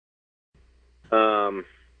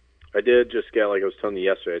I did just get, like I was telling you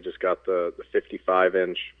yesterday, I just got the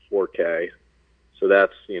 55-inch 4K. So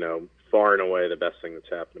that's, far and away the best thing that's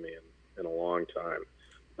happened to me in a long time.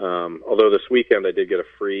 Although this weekend I did get a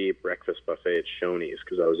free breakfast buffet at Shoney's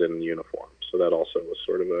because I was in uniform. So that also was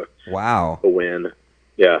sort of a win.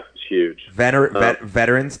 Yeah, it's huge.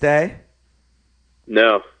 Veterans Day?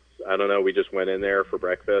 No, I don't know. We just went in there for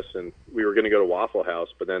breakfast, and we were going to go to Waffle House,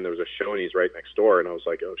 but then there was a Shoney's right next door, and I was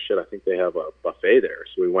like, oh, shit, I think they have a buffet there.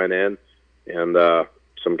 So we went in, and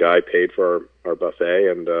some guy paid for our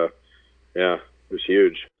buffet, and, yeah, it was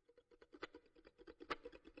huge.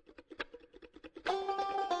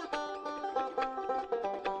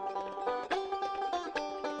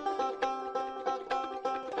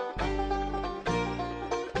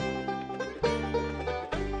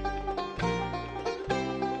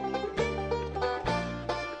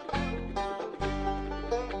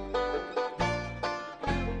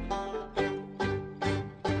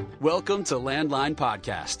 Welcome to Landline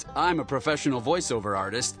Podcast. I'm a professional voiceover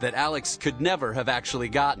artist that Alex could never have actually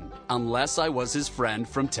gotten unless I was his friend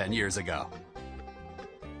from 10 years ago.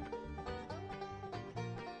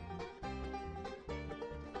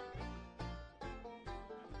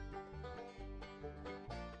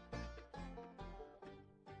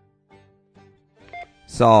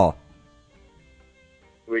 Saul.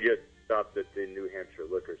 We just stopped at the New Hampshire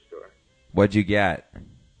liquor store. What'd you get?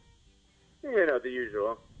 The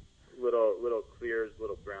usual. Little clears,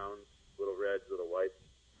 little browns, little reds, little whites.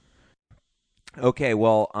 Okay,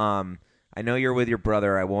 well, I know you're with your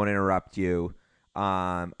brother. I won't interrupt you.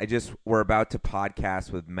 We're about to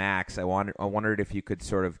podcast with Max. I wondered if you could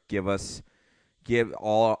sort of give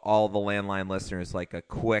all the Landline listeners like a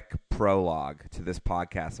quick prologue to this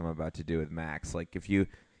podcast I'm about to do with Max. Like if you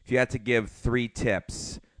had to give 3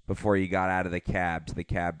 tips before you got out of the cab to the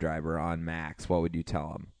cab driver on Max, what would you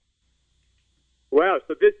tell him? Wow,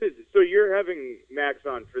 so you're having Max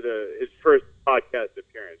on for his first podcast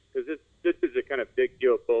appearance, because this is a kind of big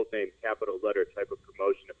deal, bold name, capital letter type of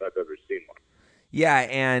promotion if I've ever seen one. Yeah,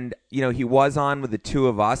 and he was on with the two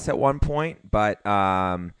of us at one point, but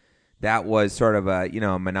that was sort of a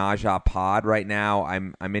menage a pod. Right now,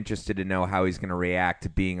 I'm interested to know how he's going to react to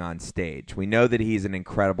being on stage. We know that he's an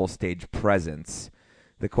incredible stage presence.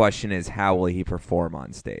 The question is, how will he perform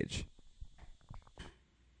on stage?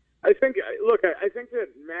 I think that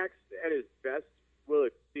Max at his best will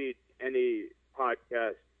exceed any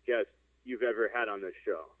podcast guest you've ever had on this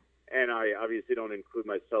show. And I obviously don't include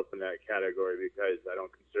myself in that category because I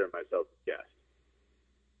don't consider myself a guest.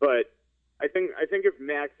 But I think if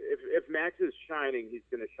Max is shining, he's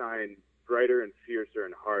going to shine brighter and fiercer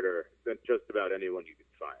and harder than just about anyone you can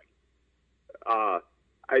find.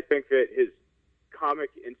 I think that his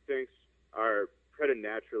comic instincts are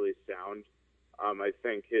preternaturally sound. I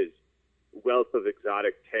think his wealth of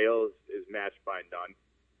exotic tales is matched by none.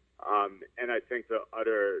 And I think the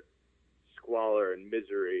utter squalor and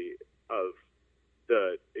misery of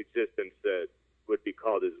the existence that would be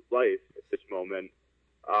called his life at this moment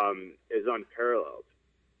is unparalleled.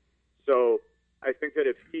 So I think that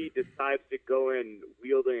if he decides to go in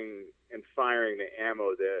wielding and firing the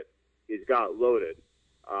ammo that he's got loaded,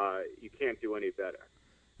 you can't do any better.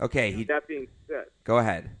 Okay. That being said, go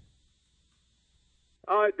ahead.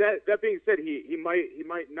 That being said, he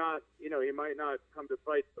might not come to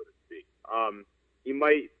fight, so to speak. He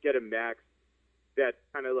might get a Max that's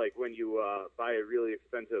kind of like when you buy a really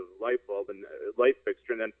expensive light bulb and light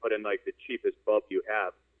fixture and then put in like the cheapest bulb you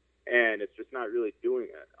have, and it's just not really doing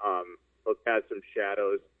it. He'll add some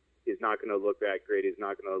shadows. He's not going to look that great. He's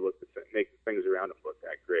not going to make things around him look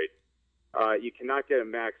that great. You cannot get a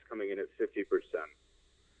Max coming in at 50%.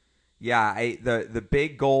 Yeah, the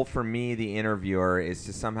big goal for me, the interviewer, is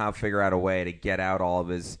to somehow figure out a way to get out all of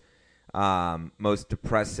his most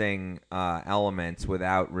depressing elements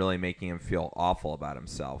without really making him feel awful about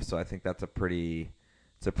himself. So I think that's a pretty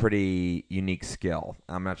unique skill.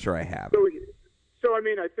 I'm not sure I have it. So I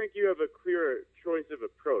mean, I think you have a clear choice of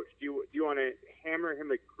approach. Do you want to hammer him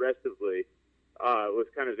aggressively with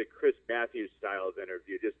kind of the Chris Matthews style of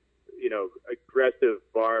interview, just aggressive,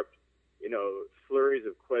 barbed, flurries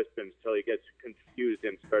of questions till he gets confused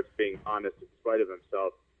and starts being honest in spite of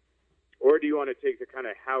himself? Or do you want to take the kind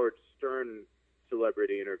of Howard Stern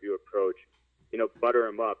celebrity interview approach, butter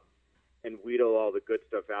him up and wheedle all the good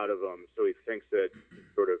stuff out of him so he thinks that he's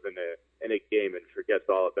sort of in a game and forgets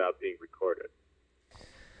all about being recorded?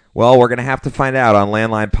 Well, we're going to have to find out on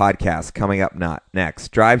Landline Podcast coming up next.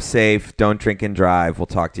 Drive safe. Don't drink and drive. We'll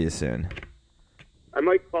talk to you soon. I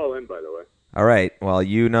might call in, by the way. All right. Well,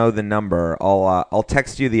 you know the number. I'll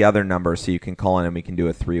text you the other number so you can call in and we can do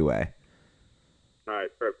a 3-way. All right.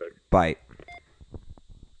 Perfect. Bye.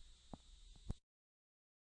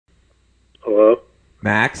 Hello?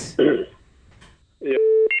 Max? Yeah.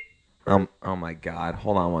 Oh my God.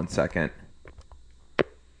 Hold on one second.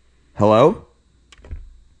 Hello?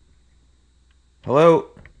 Hello?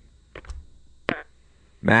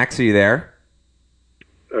 Max, are you there?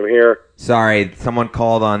 I'm here. Sorry, someone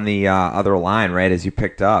called on the other line right as you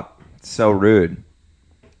picked up. It's so rude.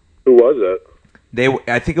 Who was it?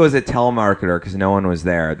 I think it was a telemarketer because no one was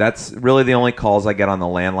there. That's really the only calls I get on the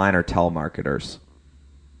landline are telemarketers.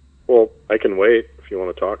 Well, I can wait if you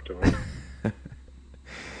want to talk to him.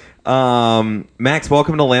 Max,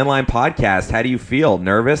 welcome to Landline Podcast. How do you feel?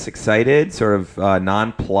 Nervous, excited, sort of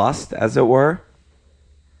nonplussed, as it were?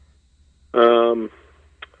 I don't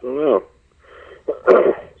know.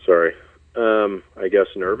 Sorry. I guess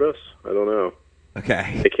nervous? I don't know.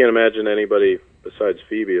 Okay. I can't imagine anybody besides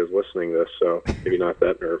Phoebe is listening to this, so maybe not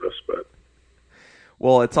that nervous, but...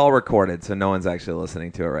 Well, it's all recorded, so no one's actually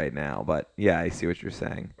listening to it right now. But, yeah, I see what you're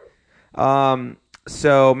saying.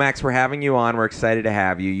 So, Max, we're having you on. We're excited to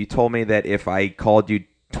have you. You told me that if I called you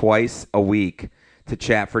twice a week to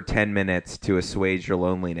chat for 10 minutes to assuage your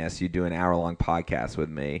loneliness, you'd do an hour-long podcast with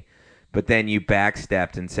me. But then you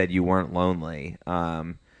backstepped and said you weren't lonely.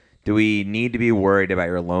 Do we need to be worried about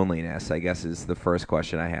your loneliness, I guess is the first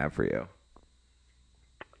question I have for you.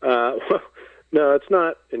 Well, no, it's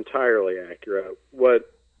not entirely accurate.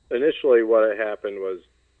 What happened was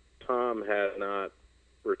Tom had not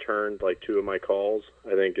returned like 2 of my calls,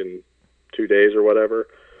 I think in 2 days or whatever.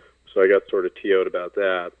 So I got sort of TO'd about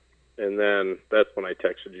that. And then that's when I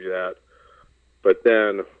texted you that. But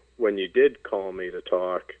then when you did call me to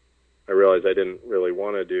talk, I realized I didn't really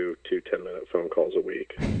want to do 2 10-minute phone calls a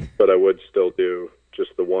week, but I would still do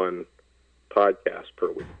just the one podcast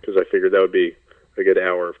per week because I figured that would be a good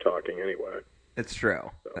hour of talking anyway. It's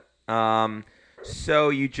true. So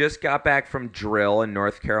you just got back from drill in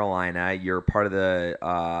North Carolina. You're part of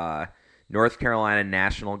the North Carolina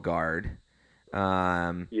National Guard.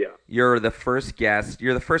 Yeah. You're the first guest.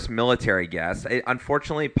 You're the first military guest.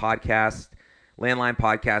 Unfortunately, Landline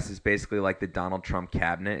Podcast is basically like the Donald Trump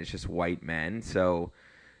cabinet. It's just white men. So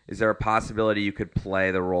is there a possibility you could play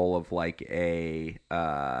the role of like a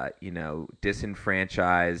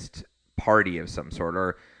disenfranchised party of some sort?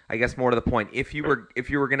 Or I guess more to the point, if you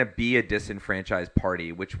were going to be a disenfranchised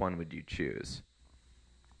party, which one would you choose?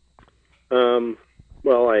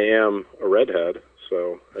 Well, I am a redhead,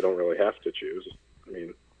 so I don't really have to choose. I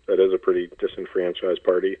mean, that is a pretty disenfranchised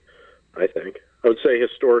party, I think. I would say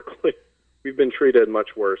historically we've been treated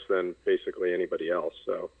much worse than basically anybody else.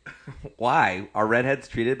 So, why are redheads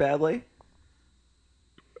treated badly?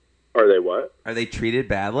 Are they what? Are they treated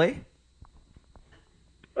badly?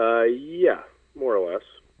 Yeah, more or less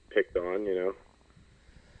picked on.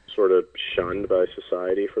 Sort of shunned by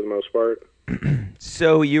society for the most part.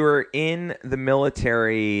 So you were in the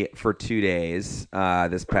military for 2 days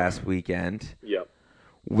this past weekend. Yep.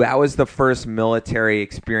 That was the first military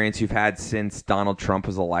experience you've had since Donald Trump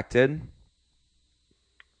was elected?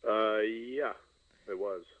 Yeah, it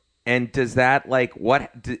was. And does that,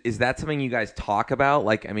 is that something you guys talk about?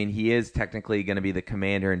 Like, I mean, he is technically going to be the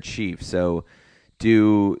commander-in-chief, so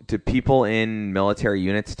do people in military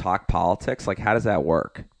units talk politics? Like, how does that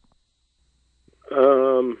work?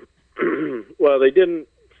 Well, they didn't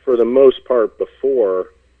for the most part before,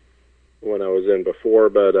 when I was in before,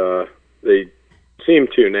 but they seem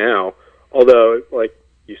to now. Although, like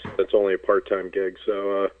you said, it's only a part-time gig,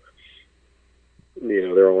 so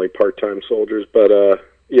they're only part-time soldiers. But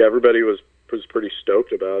yeah, everybody was pretty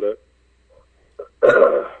stoked about it.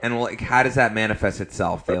 And how does that manifest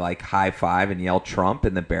itself? They high five and yell Trump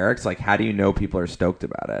in the barracks. Like, how do you know people are stoked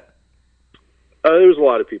about it? There was a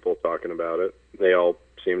lot of people talking about it. They all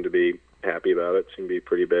seemed to be happy about it. Seemed to be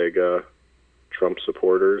pretty big Trump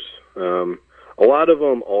supporters. A lot of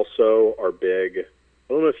them also are big. I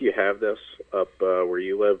don't know if you have this up where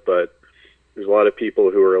you live, but there's a lot of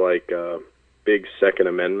people who are big Second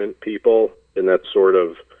Amendment people, and that's sort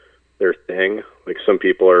of their thing. Like, some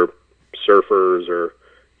people are surfers or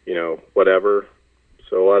whatever.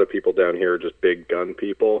 So a lot of people down here are just big gun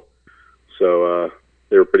people. So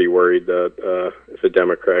they were pretty worried that if a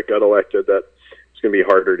Democrat got elected, that it's going to be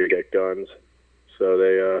harder to get guns. So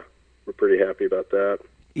they were pretty happy about that.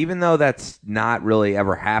 Even though that's not really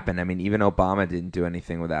ever happened. I mean, even Obama didn't do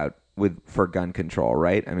anything for gun control,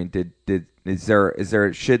 right? I mean,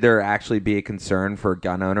 should there actually be a concern for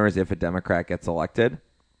gun owners if a Democrat gets elected?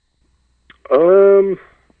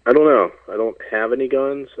 I don't know. I don't have any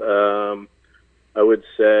guns. I would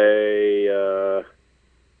say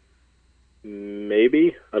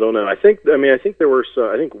maybe. I don't know. I think there were some.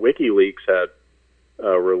 I think WikiLeaks had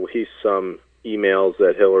released some emails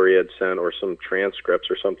that Hillary had sent or some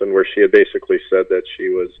transcripts or something where she had basically said that she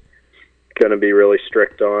was going to be really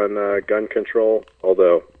strict on gun control.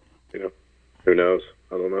 Although, who knows?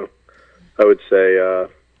 I don't know. I would say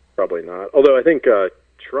probably not. Although I think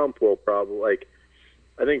Trump will probably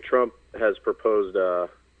I think Trump has proposed a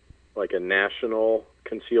national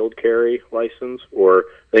concealed carry license, or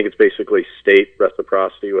I think it's basically state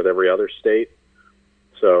reciprocity with every other state.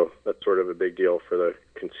 So that's sort of a big deal for the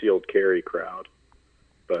concealed carry crowd.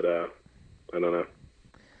 But I don't know.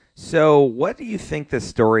 So what do you think the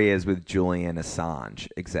story is with Julian Assange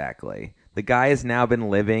exactly? The guy has now been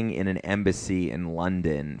living in an embassy in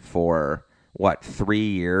London for, 3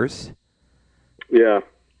 years? Yeah.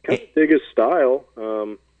 Kind of dig his style.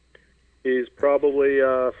 He's probably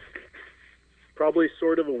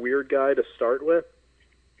sort of a weird guy to start with,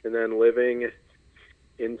 and then living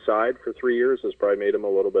inside for 3 years has probably made him a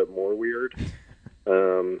little bit more weird.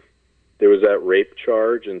 There was that rape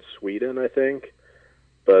charge in Sweden, I think,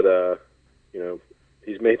 but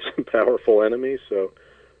he's made some powerful enemies, so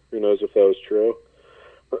who knows if that was true.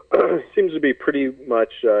 He seems to be pretty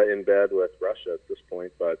much in bed with Russia at this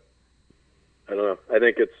point, but I don't know. I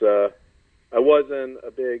think it's I wasn't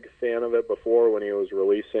a big fan of it before when he was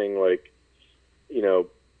releasing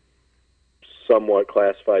somewhat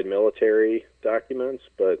classified military documents,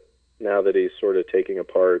 but now that he's sort of taking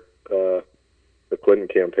apart the Clinton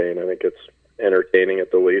campaign, I think it's entertaining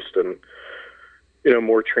at the least, and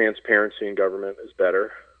more transparency in government is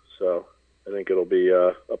better. So I think it'll be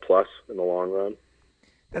a plus in the long run.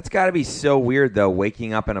 That's got to be so weird, though,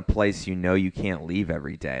 waking up in a place you can't leave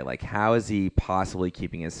every day. Like, how is he possibly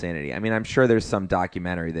keeping his sanity? I mean, I'm sure there's some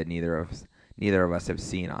documentary that neither of us have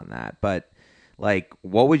seen on that, but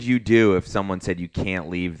what would you do if someone said you can't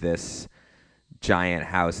leave this giant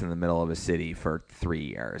house in the middle of a city for 3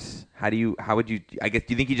 years? How would you, I guess,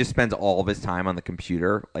 do you think he just spends all of his time on the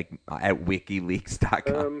computer, at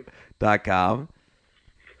WikiLeaks.com?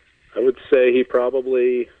 I would say he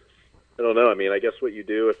probably, I don't know. I mean, I guess what you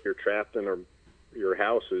do if you're trapped in your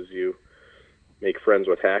house is you make friends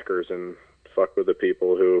with hackers and fuck with the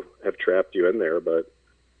people who have trapped you in there. But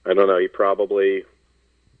I don't know. He probably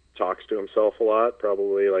talks to himself a lot,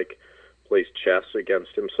 probably plays chess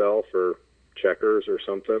against himself or checkers or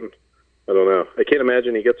something. I don't know. I can't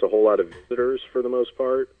imagine he gets a whole lot of visitors for the most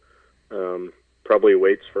part. Probably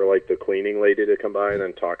waits for the cleaning lady to come by and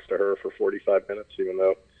then talks to her for 45 minutes, even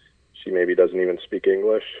though she maybe doesn't even speak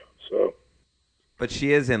English. So, but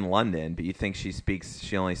she is in London. But you think she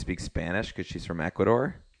only speaks Spanish because she's from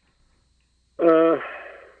Ecuador?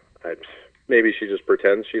 Maybe she just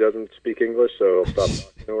pretends she doesn't speak English, so he'll stop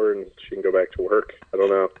talking to her and she can go back to work. I don't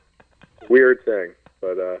know. Weird thing,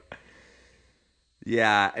 but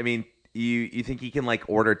yeah. I mean, you think he can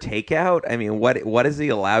order takeout? I mean, what is he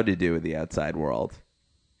allowed to do with the outside world?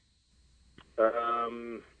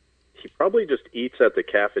 He probably just eats at the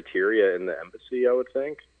cafeteria in the embassy, I would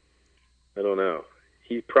think. I don't know.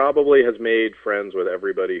 He probably has made friends with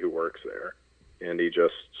everybody who works there, and he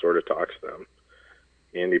just sort of talks to them.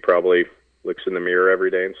 And he probably looks in the mirror every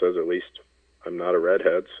day and says, at least I'm not a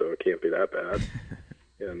redhead, so it can't be that bad.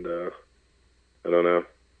 And I don't know.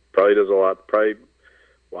 Probably does a lot. Probably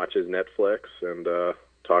watches Netflix and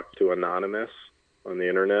talks to Anonymous on the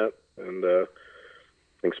internet and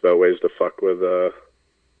thinks about ways to fuck with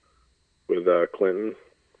Clinton.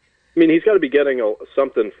 I mean, he's got to be getting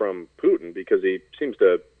something from Putin because he seems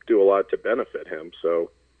to do a lot to benefit him. So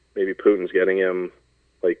maybe Putin's getting him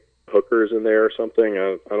hookers in there or something.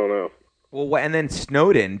 I don't know. Well, and then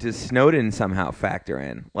Snowden, does Snowden somehow factor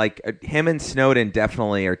in? Him and Snowden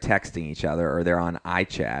definitely are texting each other, or they're on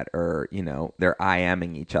iChat, or they're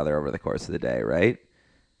IMing each other over the course of the day, right?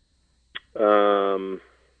 Yeah,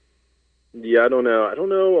 I don't know. I don't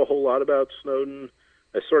know a whole lot about Snowden.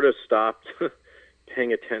 I sort of stopped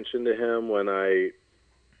paying attention to him when I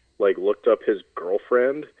looked up his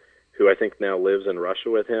girlfriend, who I think now lives in Russia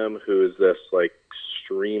with him, who is this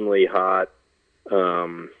extremely hot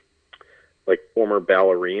former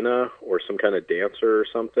ballerina or some kind of dancer or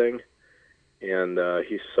something. And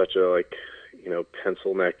he's such a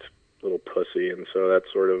pencil-necked little pussy, and so that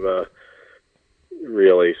sort of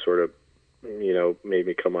really sort of made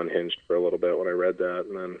me come unhinged for a little bit when I read that,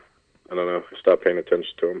 and then I don't know, I stopped paying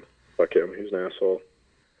attention to him. Fuck him, he's an asshole.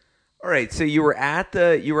 All right, so you were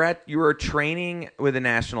training with the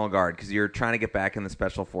National Guard because you're trying to get back in the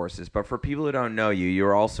Special Forces. But for people who don't know you, you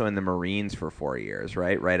were also in the Marines for 4 years,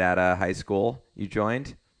 right? Right out of high school, you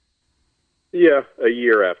joined? Yeah, a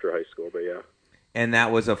year after high school, but yeah. And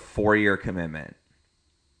that was a 4-year commitment.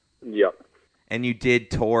 Yep. And you did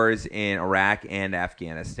tours in Iraq and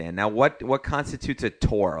Afghanistan. Now, what constitutes a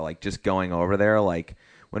tour? Like just going over there? Like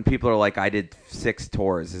when people are like, I did 6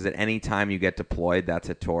 tours, is it any time you get deployed, that's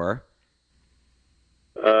a tour?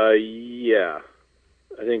 Yeah.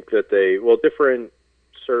 I think that different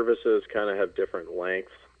services kind of have different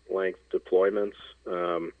length deployments.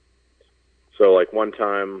 So like one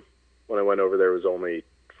time when I went over there, it was only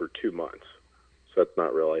for 2 months. So that's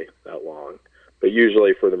not really that long. But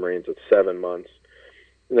usually for the Marines, it's 7 months.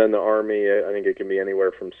 And then the Army, I think it can be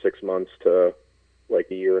anywhere from 6 months to like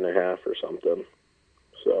a year and a half or something.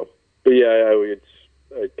 So, but yeah,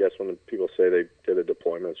 I guess when people say they did a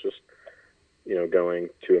deployment, it's just, going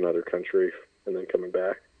to another country and then coming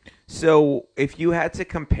back. So if you had to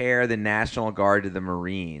compare the National Guard to the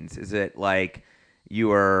Marines, is it like you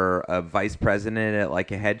were a vice president at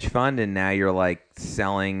like a hedge fund and now you're like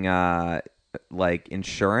selling like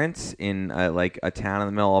insurance in like a town in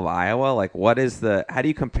the middle of Iowa? Like how do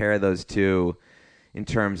you compare those two in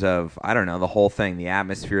terms of, I don't know, the whole thing, the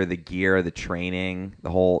atmosphere, the gear, the training, the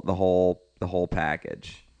whole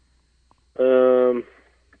package?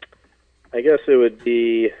 I guess it would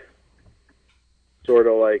be sort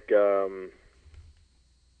of like, oh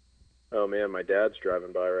man, my dad's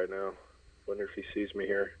driving by right now. Wonder if he sees me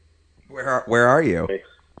here. Where are you?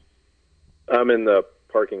 I'm in the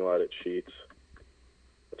parking lot at Sheetz.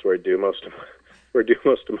 That's where I do most of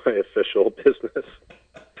my official business.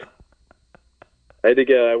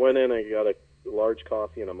 I went in, I got a large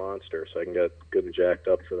coffee and a Monster so I can get good and jacked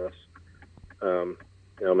up for this.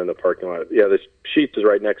 I'm in the parking lot. Yeah, this Sheetz is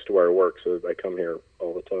right next to where I work, so I come here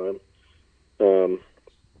all the time.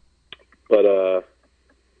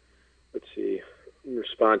 Let's see. In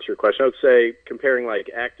response to your question, I would say comparing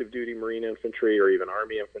like active duty Marine infantry or even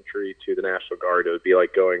Army infantry to the National Guard, it would be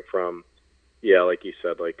like going from, like you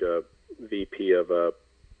said, like a VP of a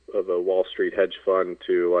Wall Street hedge fund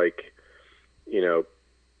to like,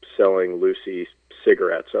 selling Lucy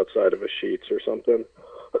cigarettes outside of a Sheetz or something.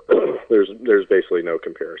 There's basically no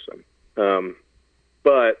comparison.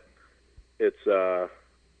 But it's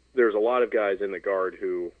there's a lot of guys in the Guard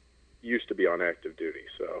who used to be on active duty,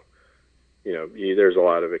 so there's a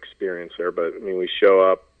lot of experience there. But I mean, we show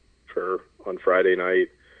up on Friday night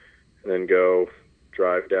and then go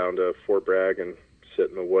drive down to Fort Bragg and sit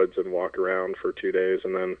in the woods and walk around for 2 days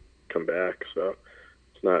and then come back. So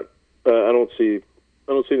it's not. I don't see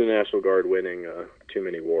the National Guard winning too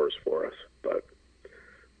many wars for us, but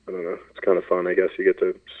I don't know. It's kind of fun, I guess. You get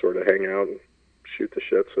to sort of hang out and shoot the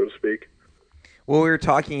shit, so to speak. Well, we were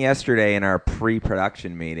talking yesterday in our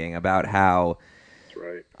pre-production meeting about how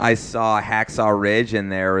right. I saw Hacksaw Ridge,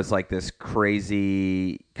 and there was like this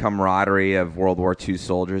crazy camaraderie of World War II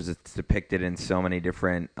soldiers. It's depicted in so many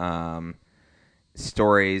different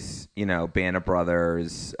stories, Band of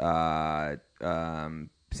Brothers,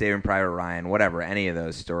 Saving Private Ryan, whatever, any of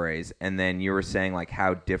those stories. And then you were saying like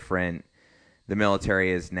how different the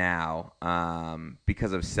military is now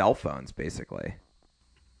because of cell phones, basically.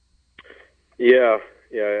 Yeah,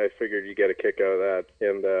 I figured you get a kick out of that.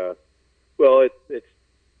 And, it's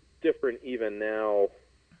different even now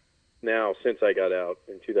since I got out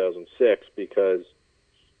in 2006, because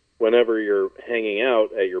whenever you're hanging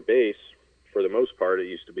out at your base, for the most part, it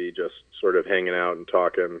used to be just sort of hanging out and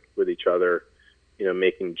talking with each other,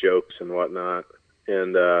 making jokes and whatnot.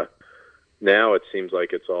 And now it seems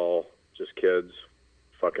like it's all just kids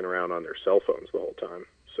fucking around on their cell phones the whole time.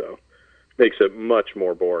 So makes it much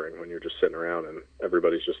more boring when you're just sitting around and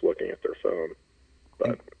everybody's just looking at their phone.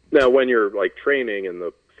 But now when you're like training in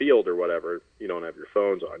the field or whatever, you don't have your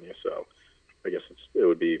phones on you. So I guess it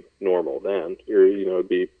would be normal then. It'd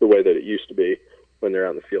be the way that it used to be when they're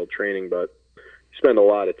out in the field training. But you spend a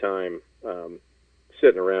lot of time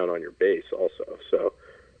sitting around on your base also. So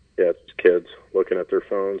yeah, it's kids looking at their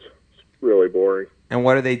phones. It's really boring. And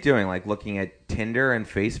what are they doing? Like looking at Tinder and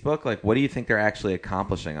Facebook? Like what do you think they're actually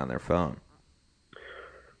accomplishing on their phone?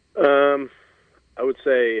 I would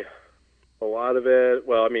say a lot of it,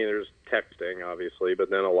 well, I mean, there's texting, obviously,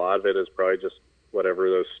 but then a lot of it is probably just whatever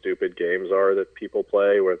those stupid games are that people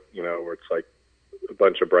play with, where it's like a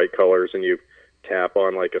bunch of bright colors and you tap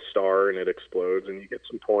on like a star and it explodes and you get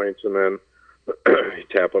some points, and then you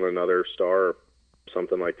tap on another star or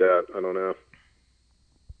something like that. I don't know.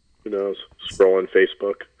 Who knows? Scrolling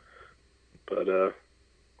Facebook. But,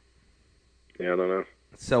 yeah, I don't know.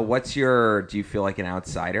 So do you feel like an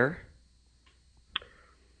outsider?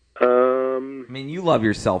 I mean, you love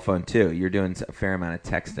your cell phone too. You're doing a fair amount of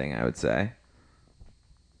texting, I would say.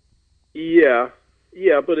 Yeah,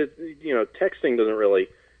 but texting doesn't really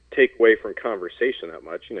take away from conversation that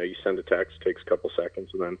much. You send a text, takes a couple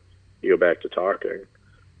seconds, and then you go back to talking.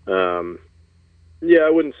 Yeah, I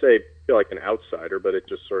wouldn't say feel like an outsider, but it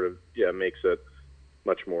just sort of makes it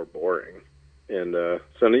much more boring. And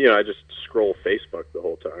so I just scroll Facebook the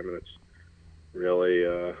whole time, and it's really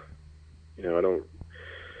I don't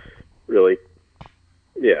really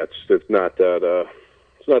it's not that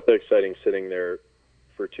exciting sitting there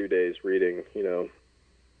for 2 days reading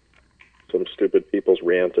some stupid people's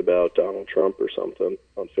rant about Donald Trump or something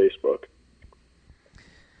on Facebook.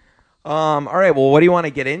 All right. Well, what do you want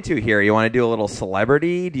to get into here? You want to do a little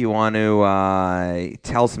celebrity? Do you want to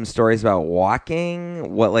tell some stories about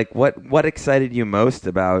walking? What excited you most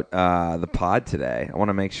about the pod today? I want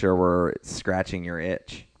to make sure we're scratching your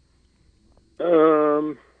itch.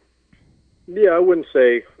 Yeah, I wouldn't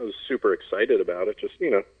say I was super excited about it. Just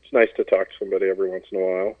it's nice to talk to somebody every once in a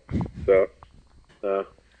while. So,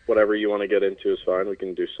 whatever you want to get into is fine. We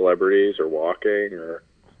can do celebrities or walking or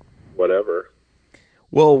whatever.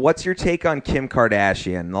 Well, what's your take on Kim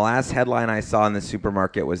Kardashian? The last headline I saw in the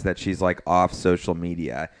supermarket was that she's like off social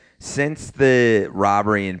media. Since the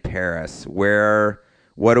robbery in Paris,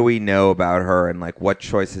 what do we know about her, and like what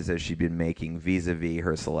choices has she been making vis-a-vis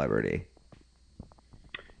her celebrity?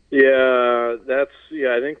 Yeah,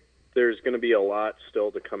 I think there's going to be a lot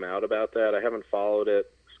still to come out about that. I haven't followed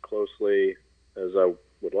it as closely as I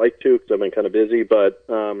would like to because I've been kind of busy, but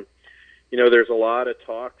there's a lot of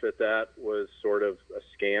talk that was sort of a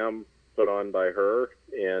scam put on by her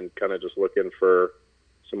and kind of just looking for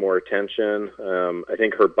some more attention. I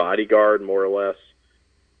think her bodyguard more or less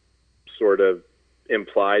sort of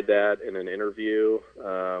implied that in an interview.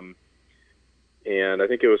 And I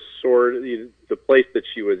think it was sort of the place that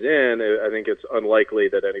she was in. I think it's unlikely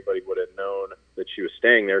that anybody would have known that she was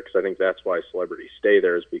staying there, because I think that's why celebrities stay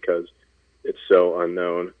there, is because it's so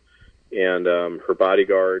unknown. And her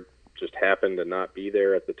bodyguard just happened to not be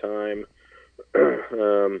there at the time.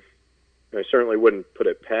 I certainly wouldn't put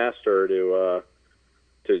it past her to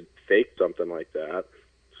fake something like that.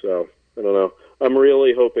 So I don't know. I'm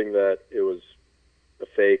really hoping that it was a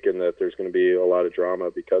fake and that there's going to be a lot of drama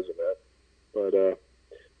because of it. But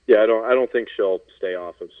I don't think she'll stay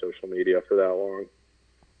off of social media for that long.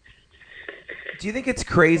 Do you think it's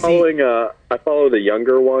crazy? I follow the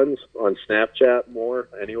younger ones on Snapchat more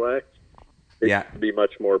anyway. They used to be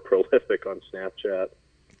much more prolific on Snapchat.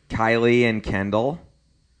 Kylie and Kendall?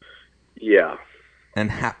 Yeah.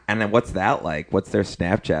 And then what's that like? What's their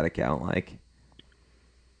Snapchat account like?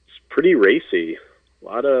 It's pretty racy. A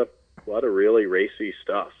lot of really racy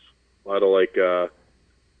stuff. A lot of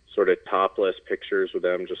sort of topless pictures with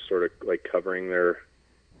them just sort of like covering their,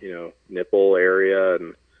 nipple area,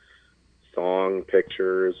 and thong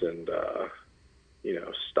pictures, and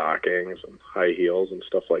stockings and high heels and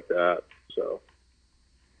stuff like that. So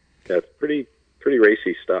that's pretty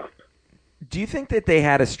racy stuff. Do you think that they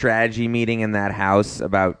had a strategy meeting in that house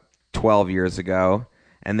about 12 years ago,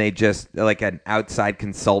 and they just, like an outside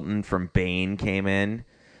consultant from Bain came in,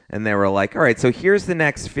 and they were like, all right, so here's the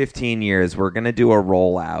next 15 years. We're going to do a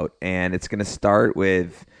rollout, and it's going to start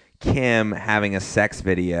with Kim having a sex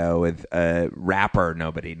video with a rapper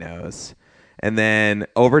nobody knows. And then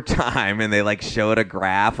over time, and they like showed a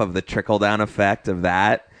graph of the trickle-down effect of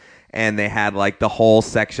that, and they had like the whole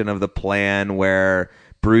section of the plan where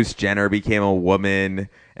Bruce Jenner became a woman,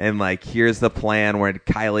 and like here's the plan where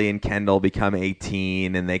Kylie and Kendall become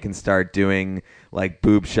 18 and they can start doing like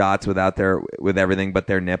boob shots with everything but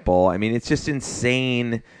their nipple. I mean, it's just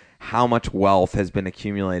insane how much wealth has been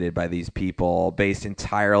accumulated by these people based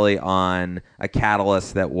entirely on a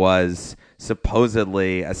catalyst that was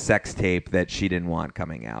supposedly a sex tape that she didn't want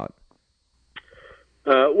coming out.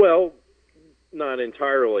 Well, not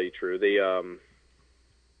entirely true.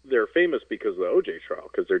 They're famous because of the O.J. trial,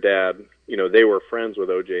 because their dad, they were friends with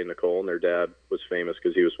O.J. and Nicole, and their dad was famous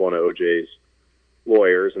because he was one of O.J.'s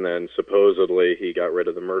lawyers, and then supposedly he got rid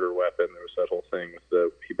of the murder weapon. There was that whole thing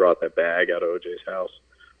with he brought that bag out of O.J.'s house.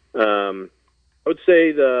 I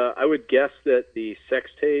would guess that the sex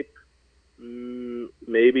tape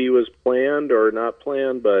maybe was planned or not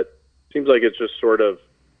planned, but it seems like it's just sort of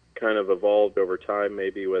kind of evolved over time,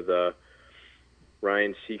 maybe with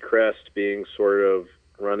Ryan Seacrest being sort of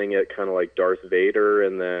running it kind of like Darth Vader,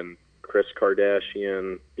 and then Kris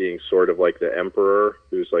Kardashian being sort of like the emperor,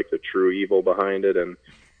 who's like the true evil behind it. And,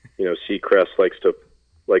 Seacrest likes to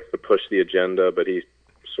push the agenda, but he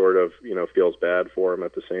sort of, feels bad for him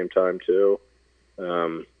at the same time too.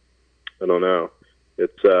 I don't know.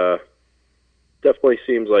 It's definitely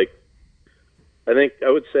seems like, I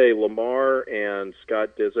would say Lamar and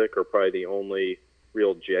Scott Disick are probably the only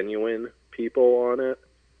real genuine people on it.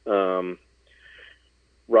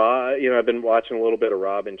 Rob, I've been watching a little bit of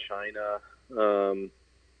Rob in China.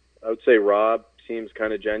 I would say Rob seems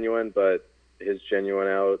kind of genuine, but his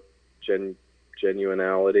genuinality,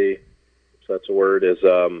 if that's a word, is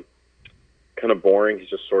kind of boring. He's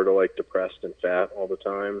just sort of like depressed and fat all the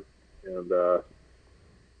time. And so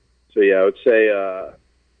yeah, I would say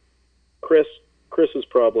Chris is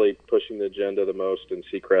probably pushing the agenda the most, and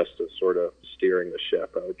Seacrest is sort of steering the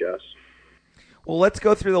ship, I would guess. Well, let's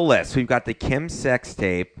go through the list. We've got the Kim sex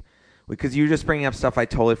tape, because you were just bringing up stuff I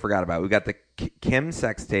totally forgot about. We've got the Kim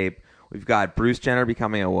sex tape. We've got Bruce Jenner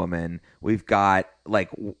becoming a woman. We've got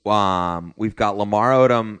we've got Lamar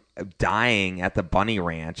Odom dying at the Bunny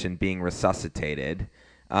Ranch and being resuscitated.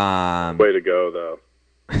 Way to go, though.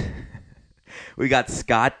 We got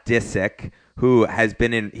Scott Disick, who has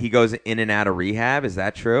been he goes in and out of rehab. Is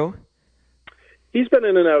that true? He's been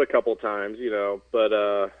in and out a couple times,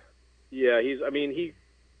 but yeah, he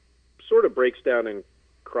sort of breaks down and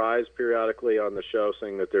cries periodically on the show,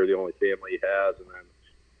 saying that they're the only family he has, and then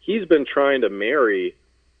he's been trying to marry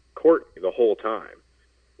Courtney the whole time.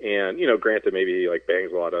 And, granted, maybe he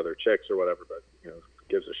bangs a lot of other chicks or whatever, but, who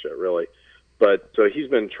gives a shit, really. But so he's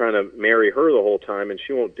been trying to marry her the whole time, and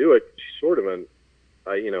she won't do it. She's sort of an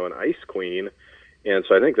ice queen. And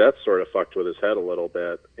so I think that's sort of fucked with his head a little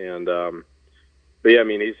bit. And, but yeah,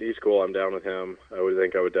 he's cool. I'm down with him. I would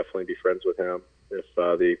think I would definitely be friends with him if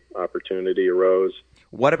the opportunity arose.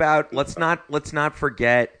 What about, let's not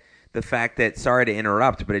forget the fact that, sorry to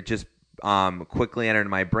interrupt, but it just quickly entered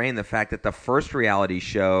my brain, the fact that the first reality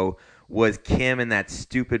show was Kim and that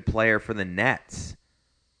stupid player for the Nets.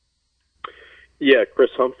 Yeah,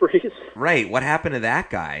 Chris Humphries. Right. What happened to that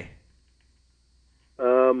guy?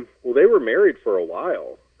 Well, they were married for a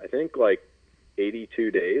while. I think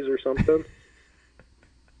 82 days or something.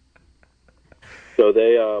 So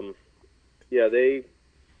they,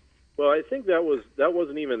 well, I think that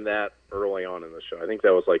wasn't even that early on in the show. I think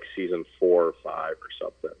that was season 4 or 5 or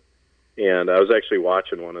something. And I was actually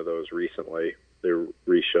watching one of those recently. They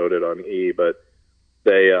re-showed it on E, but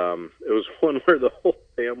they, it was one where the whole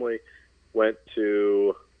family went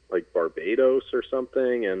to Barbados or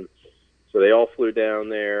something, and so they all flew down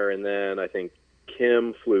there, and then I think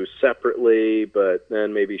Kim flew separately, but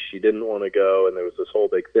then maybe she didn't want to go, and there was this whole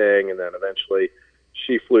big thing, and then eventually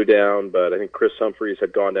she flew down, but I think Chris Humphries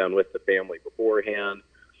had gone down with the family beforehand.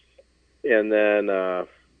 And then I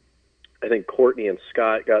think Courtney and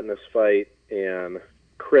Scott got in this fight, and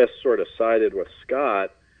Chris sort of sided with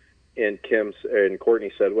Scott, and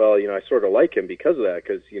Courtney said, well, I sort of like him because of that,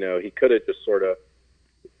 because, he could have just sort of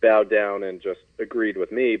bowed down and just agreed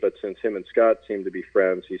with me, but since him and Scott seemed to be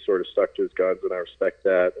friends, he sort of stuck to his guns, and I respect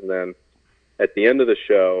that. And then at the end of the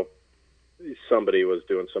show, somebody was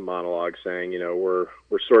doing some monologue saying, we're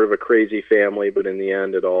sort of a crazy family, but in the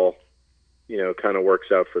end it all, kind of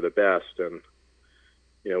works out for the best. And,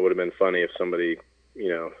 it would have been funny if somebody,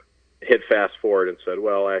 hit fast forward and said,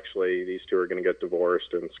 well, actually these two are going to get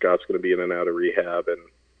divorced and Scott's going to be in and out of rehab, and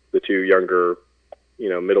the two younger,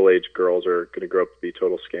 middle-aged girls are going to grow up to be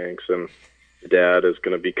total skanks, and the dad is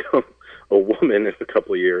going to become a woman in a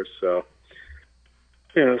couple of years. So,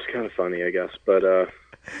 it's kind of funny, I guess. But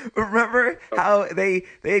remember how they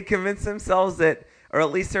had convinced themselves that, or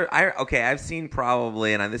at least I've seen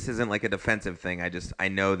probably, and this isn't a defensive thing. I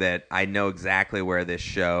know exactly where this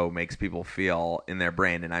show makes people feel in their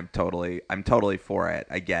brain, and I'm totally for it.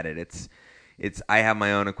 I get it. I have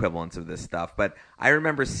my own equivalents of this stuff, but I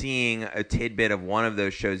remember seeing a tidbit of one of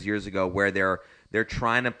those shows years ago where they're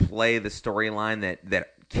trying to play the storyline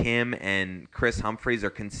that Kim and Chris Humphries are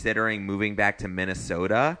considering moving back to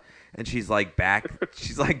Minnesota, and she's back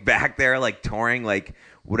there touring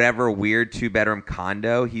whatever weird 2-bedroom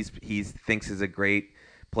condo he thinks is a great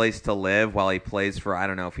place to live while he plays for, I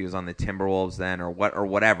don't know if he was on the Timberwolves then or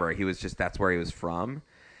whatever. He was just, that's where he was from,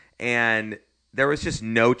 and there was just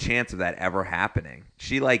no chance of that ever happening.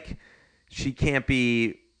 She can't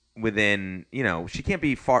be within, she can't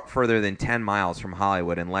be further than 10 miles from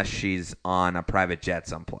Hollywood unless she's on a private jet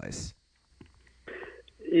someplace.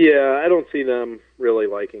 Yeah, I don't see them really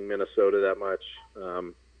liking Minnesota that much.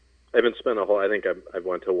 I haven't spent I think I've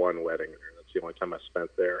went to one wedding there. That's the only time I spent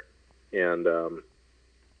there. And,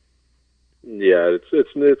 yeah,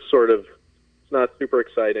 it's sort of, it's not super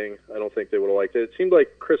exciting. I don't think they would have liked it. It seemed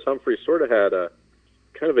like Chris Humphries sort of had a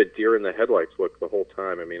kind of a deer in the headlights look the whole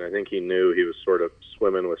time. I think he knew he was sort of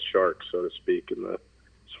swimming with sharks, so to speak, as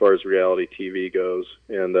far as reality TV goes.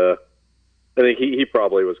 And I think he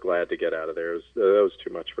probably was glad to get out of there. That was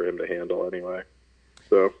too much for him to handle anyway.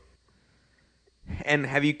 So. And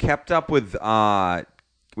have you kept up with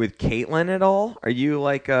Caitlyn at all? Are you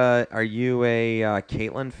a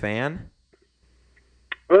Caitlyn fan?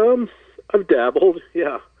 I've dabbled.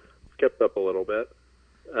 Yeah, kept up a little bit.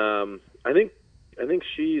 I think I think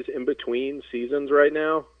she's in between seasons right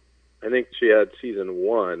now. I think she had season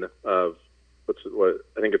 1 of what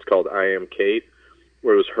I think it's called I Am Kate,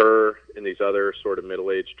 where it was her and these other sort of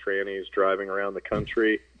middle-aged trannies driving around the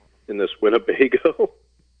country in this Winnebago.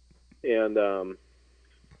 And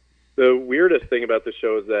the weirdest thing about the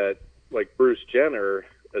show is that, like, Bruce Jenner,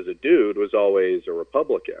 as a dude, was always a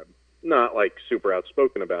Republican. Not, like, super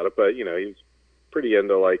outspoken about it, but, you know, he's pretty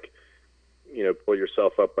into, like, you know, pull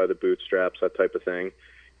yourself up by the bootstraps, that type of thing.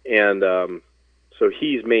 And so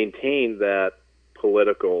he's maintained that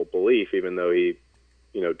political belief, even though he,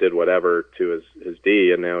 you know, did whatever to his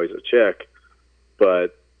D, and now he's a chick.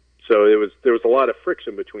 But so there was a lot of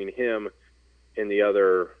friction between him and the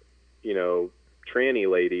other, you know,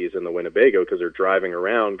 tranny ladies in the Winnebago, because they're driving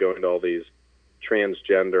around going to all these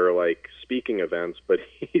transgender, like, speaking events, but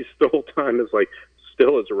he's the whole time is, like,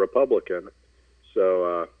 still as a Republican.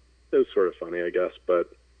 So it was sort of funny, I guess.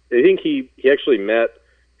 But I think he actually met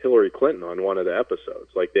Hillary Clinton on one of the episodes.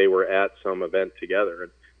 Like, they were at some event together,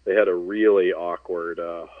 and they had a really awkward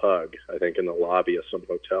hug, I think, in the lobby of some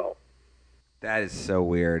hotel. That is so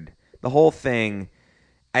weird. The whole thing,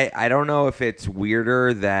 I don't know if it's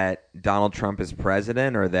weirder that Donald Trump is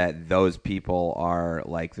president or that those people are,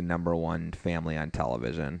 like, the number one family on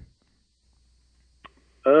television.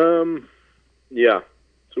 Yeah.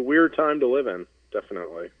 It's a weird time to live in,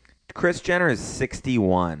 definitely. Kris Jenner is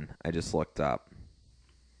 61, I just looked up.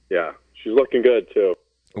 Yeah, she's looking good too.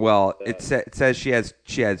 Well, it says she has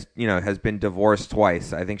you know, has been divorced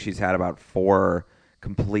twice. I think she's had about 4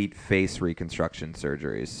 complete face reconstruction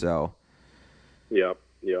surgeries. So, yep.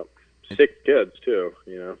 6 kids too.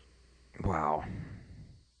 You know. Wow.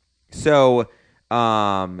 So,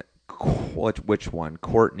 which one?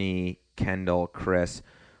 Courtney, Kendall, Kris.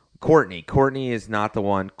 Courtney is not the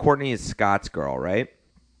one. Courtney is Scott's girl, right?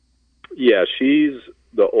 Yeah, she's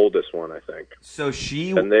the oldest one, I think. So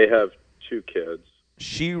and they have 2 kids.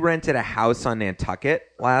 She rented a house on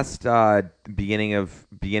Nantucket last beginning of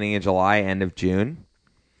July, end of June,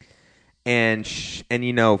 and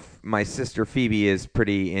you know, my sister Phoebe is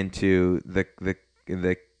pretty into the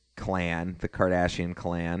clan, the Kardashian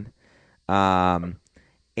clan,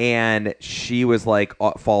 and she was like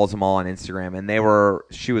follows them all on Instagram, and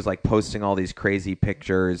she was like posting all these crazy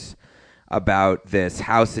pictures about this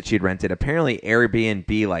house that she'd rented. Apparently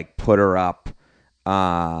Airbnb like put her up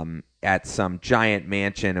at some giant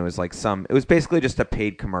mansion. It was basically just a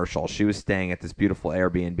paid commercial. She was staying at this beautiful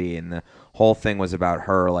Airbnb, and the whole thing was about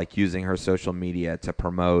her like using her social media to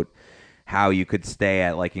promote how you could stay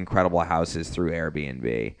at like incredible houses through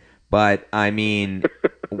Airbnb. But I mean,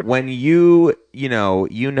 when you know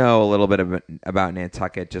a little bit about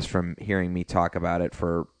Nantucket just from hearing me talk about it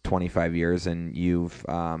for 25 years, and you've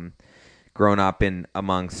grown up in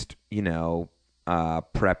amongst, you know,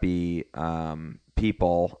 preppy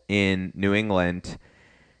people in New England,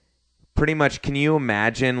 pretty much, can you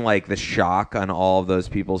imagine like the shock on all of those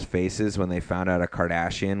people's faces when they found out a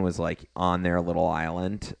Kardashian was like on their little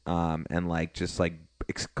island, and like just like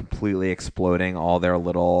completely exploding all their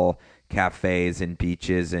little cafes and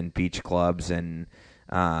beaches and beach clubs and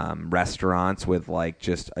restaurants with like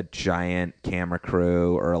just a giant camera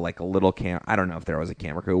crew or like a little I don't know if there was a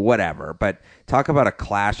camera crew, whatever. But talk about a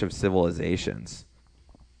clash of civilizations.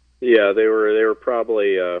 Yeah, they were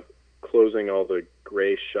probably closing all the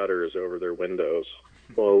gray shutters over their windows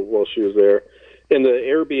while she was there. And the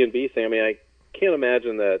Airbnb thing, I mean, I can't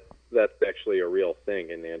imagine that that's actually a real thing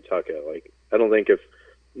in Nantucket. Like, I don't think if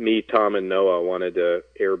me, Tom, and Noah wanted to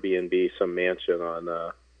Airbnb some mansion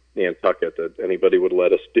on Nantucket that anybody would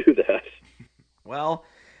let us do that. Well,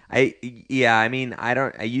 I mean, I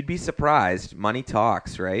don't. You'd be surprised. Money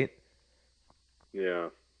talks, right? Yeah.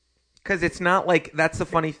 Because it's not like that's the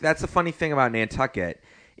funny thing about Nantucket.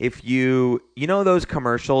 If you know those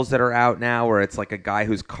commercials that are out now where it's like a guy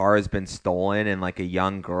whose car has been stolen and like a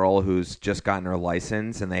young girl who's just gotten her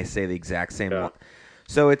license, and they say the exact same. Yeah.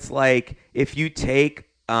 So it's like if you take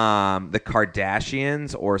the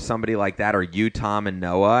Kardashians or somebody like that, or you, Tom, and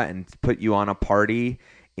Noah, and put you on a party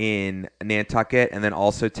in Nantucket, and then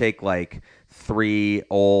also take like 3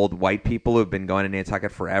 old white people who've been going to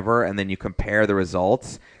Nantucket forever, and then you compare the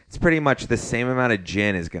results, it's pretty much the same amount of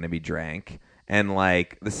gin is going to be drank, and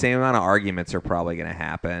like the same amount of arguments are probably going to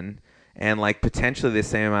happen, and like potentially the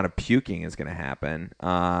same amount of puking is going to happen.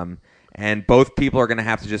 And both people are going to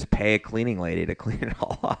have to just pay a cleaning lady to clean it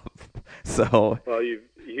all up. So, well,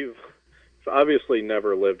 you've obviously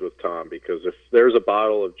never lived with Tom, because if there's a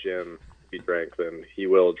bottle of gin to be drank, then he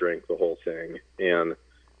will drink the whole thing, and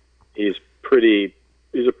he's a pretty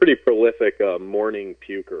prolific morning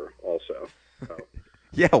puker also. So.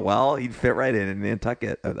 Yeah, well, he'd fit right in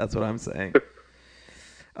Nantucket. That's what I'm saying.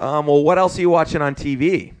 Well, what else are you watching on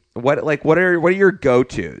TV? What are your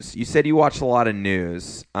go-tos? You said you watch a lot of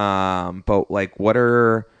news, but like what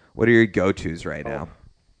are your go-tos right now?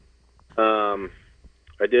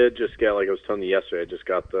 I did just get, like I was telling you yesterday, I just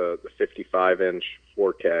got the 55-inch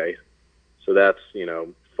 4K. So that's,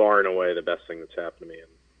 far and away the best thing that's happened to me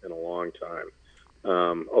in a long time.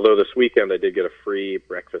 Although this weekend I did get a free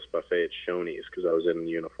breakfast buffet at Shoney's because I was in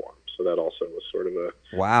uniform. So that also was sort of a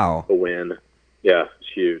win. Yeah, it's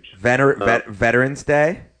huge. Veterans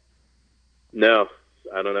Day? No,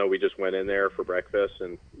 I don't know. We just went in there for breakfast,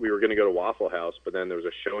 and we were going to go to Waffle House, but then there was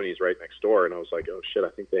a Shoney's right next door, and I was like, oh, shit, I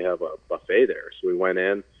think they have a buffet there. So we went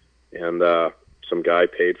in, and some guy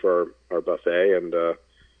paid for our buffet, and,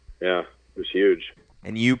 yeah, it was huge.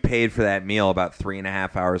 And you paid for that meal about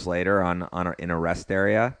 3.5 hours later in a rest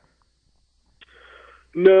area?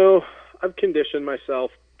 No, I've conditioned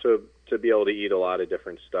myself to be able to eat a lot of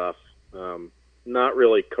different stuff. Not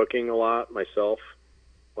really cooking a lot myself.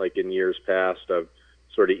 Like in years past, I've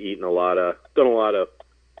sort of done a lot of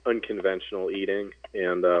unconventional eating.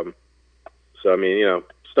 And so, I mean,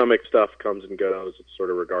 stomach stuff comes and goes. It's sort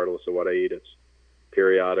of regardless of what I eat. It's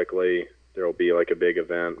periodically there will be like a big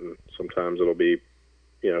event, and sometimes it'll be,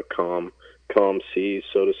 calm seas,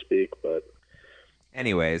 so to speak. But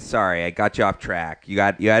anyways, sorry, I got you off track. You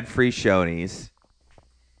had free Shoney's.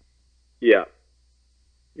 Yeah.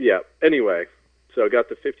 Anyway, so I got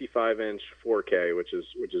the 55-inch 4K, which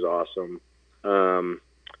is awesome.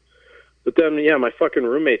 But then, my fucking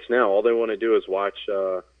roommates now, all they want to do is watch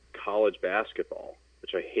college basketball,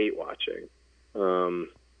 which I hate watching.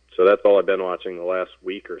 So that's all I've been watching the last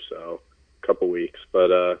week or so, couple weeks.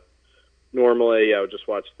 But normally, I would just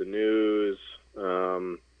watch the news.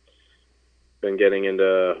 Been getting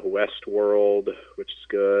into Westworld, which is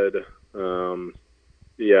good.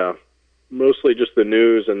 Mostly just the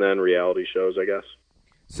news and then reality shows, I guess.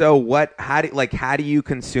 So how do you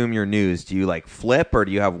consume your news? Do you flip, or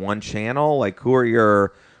do you have one channel? Like who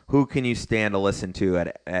can you stand to listen to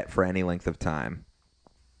at for any length of time?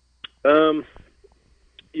 I've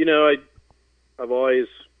always,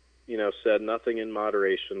 said nothing in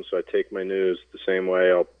moderation, so I take my news the same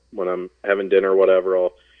way. When I'm having dinner or whatever,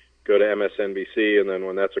 I'll go to MSNBC, and then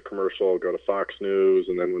when that's a commercial, I'll go to Fox News,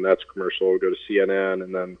 and then when that's a commercial, I'll go to CNN,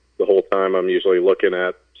 and then the whole time I'm usually looking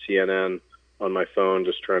at CNN on my phone,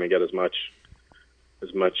 just trying to get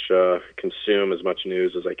consume as much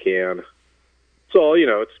news as I can. So,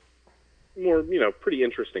 it's more, pretty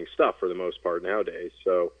interesting stuff for the most part nowadays.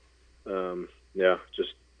 So,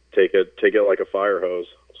 just take it like a fire hose.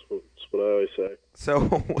 That's what I always say. So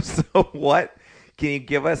what? Can you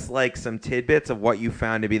give us some tidbits of what you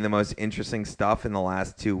found to be the most interesting stuff in the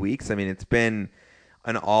last 2 weeks? I mean, it's been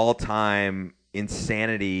an all-time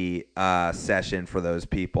insanity session for those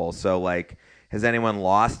people. So, has anyone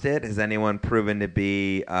lost it? Has anyone proven to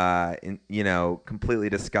be, completely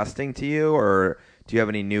disgusting to you? Or do you have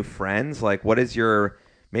any new friends? What is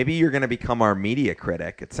maybe you're going to become our media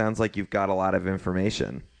critic. It sounds like you've got a lot of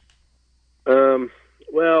information.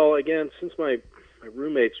 Well, again, since my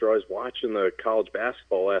roommates are always watching the college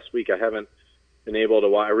basketball last week, I haven't been able to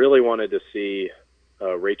watch. I really wanted to see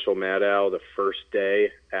Rachel Maddow the first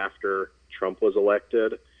day after Trump was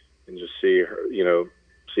elected and just see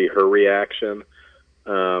her reaction.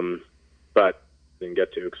 But didn't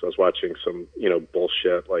get to because I was watching some,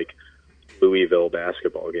 bullshit like Louisville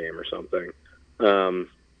basketball game or something.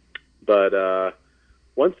 But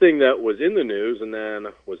one thing that was in the news and then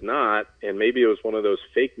was not, and maybe it was one of those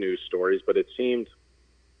fake news stories, but it seemed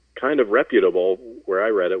kind of reputable where I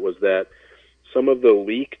read it, was that some of the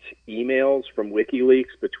leaked emails from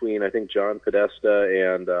WikiLeaks between, I think, John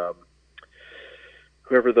Podesta and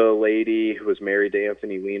whoever the lady who was married to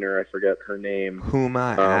Anthony Weiner, I forget her name.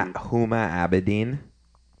 Huma Abedin.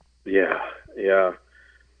 Yeah.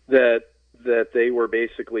 That they were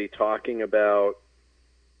basically talking about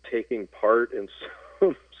taking part in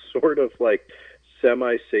some sort of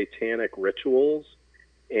semi-satanic rituals,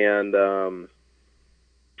 and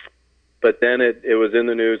but then it was in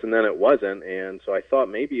the news and then it wasn't, and so I thought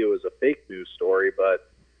maybe it was a fake news story,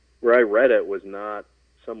 but where I read it was not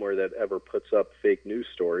somewhere that ever puts up fake news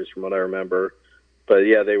stories from what I remember. But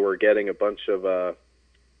yeah, they were getting a bunch of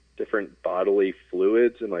different bodily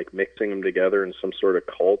fluids and mixing them together in some sort of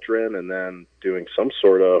cauldron and then doing some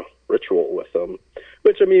sort of ritual with them,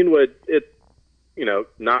 which I mean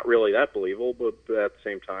not really that believable, but at the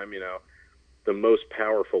same time, the most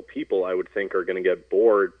powerful people I would think are going to get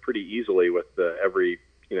bored pretty easily with the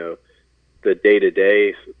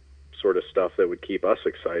day-to-day sort of stuff that would keep us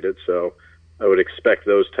excited. So I would expect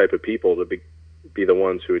those type of people to be the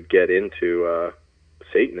ones who would get into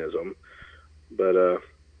Satanism. But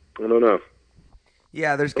I don't know.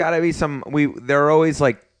 Yeah, there's got to be some. There are always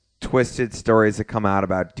like twisted stories that come out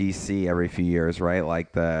about DC every few years, right?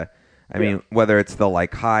 Like I mean, whether it's the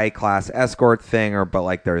like high class escort thing, but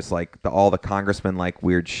like there's like all the congressmen like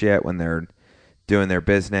weird shit when they're doing their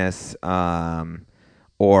business,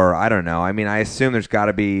 or I don't know. I mean, I assume there's got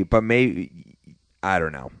to be, but maybe I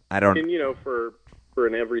don't know. And for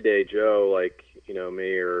an everyday Joe like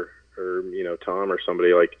me or Tom or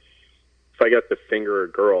somebody, like if I got to finger a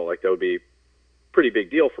girl, like that would be a pretty big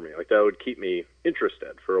deal for me. Like that would keep me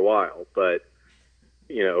interested for a while. But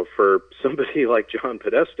for somebody like John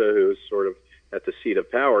Podesta, who's sort of at the seat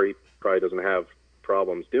of power, he probably doesn't have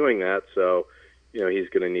problems doing that. So he's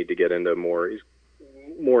going to need to get into more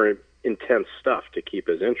intense stuff to keep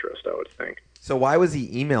his interest, I would think. So why was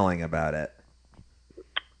he emailing about it?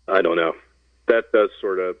 I don't know. That does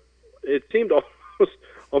sort of. It seemed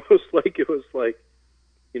almost like it was like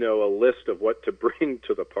a list of what to bring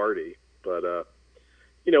to the party. But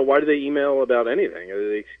why do they email about anything?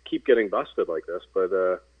 They keep getting busted like this. But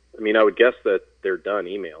I mean, I would guess that they're done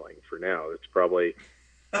emailing for now. It's probably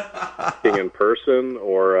being in person,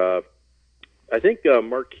 or I think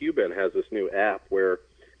Mark Cuban has this new app where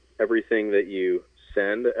everything that you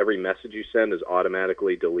send, every message you send, is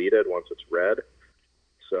automatically deleted once it's read.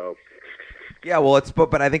 So. Yeah, well,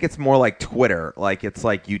 but I think it's more like Twitter. Like it's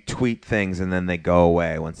like you tweet things and then they go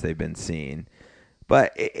away once they've been seen.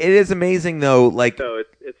 But it is amazing though. Like no,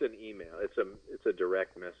 it's an email. It's a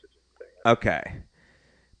direct messaging thing. Okay,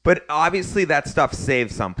 but obviously that stuff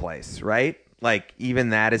saves someplace, right? Like even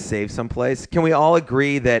that is saved someplace. Can we all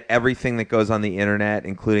agree that everything that goes on the internet,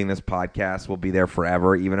 including this podcast, will be there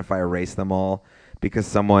forever, even if I erase them all because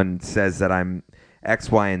someone says that I'm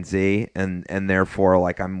X, Y, and Z, and therefore,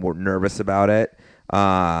 like, I'm more nervous about it.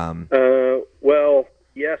 Well,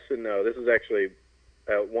 yes and no. This is actually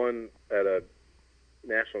at a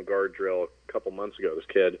National Guard drill a couple months ago. This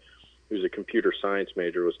kid, who's a computer science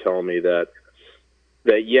major, was telling me that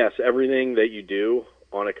yes, everything that you do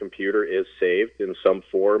on a computer is saved in some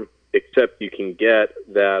form, except you can get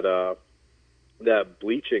that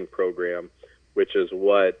bleaching program, which is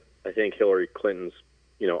what I think Hillary Clinton's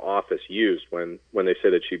office used when they say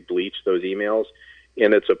that she bleached those emails.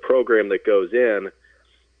 And it's a program that goes in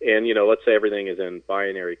and, let's say everything is in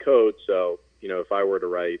binary code. So, if I were to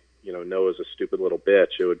write, Noah's a stupid little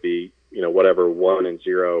bitch, it would be, whatever 1 and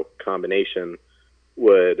 0 combination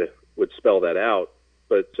would spell that out.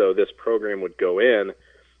 But so this program would go in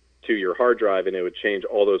to your hard drive and it would change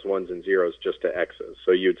all those 1s and 0s just to X's.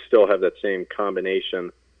 So you'd still have that same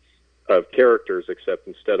combination of characters, except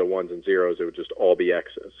instead of 1s and 0s, it would just all be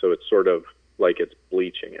X's. So it's sort of like it's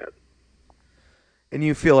bleaching it. And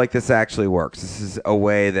you feel like this actually works. This is a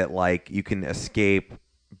way that like you can escape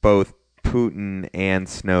both Putin and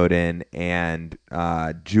Snowden and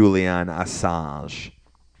Julian Assange.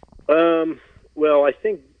 Well, I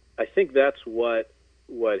think that's what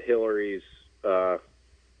Hillary's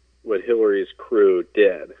crew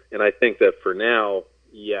did, and I think that for now,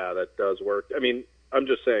 yeah, that does work. I mean, I'm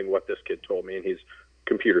just saying what this kid told me, and he's a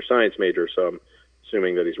computer science major, so I'm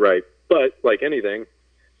assuming that he's right. But like anything,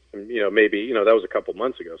 maybe that was a couple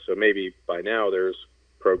months ago, so maybe by now there's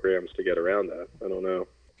programs to get around that. I don't know.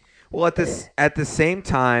 Well, at the same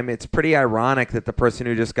time, it's pretty ironic that the person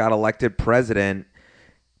who just got elected president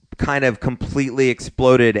kind of completely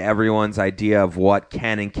exploded everyone's idea of what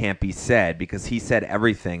can and can't be said, because he said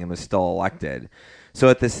everything and was still elected. So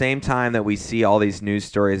at the same time that we see all these news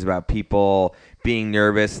stories about people being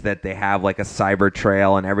nervous that they have like a cyber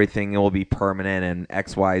trail and everything will be permanent and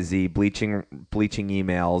XYZ, bleaching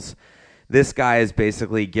emails, this guy has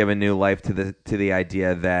basically given new life to the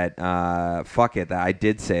idea that fuck it, that I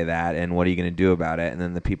did say that, and what are you going to do about it? And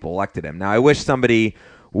then the people elected him. Now I wish somebody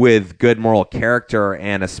with good moral character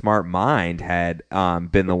and a smart mind had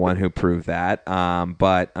been the one who proved that,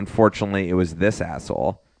 but unfortunately it was this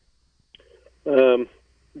asshole.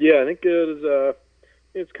 Yeah, I think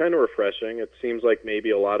it's kind of refreshing. It seems like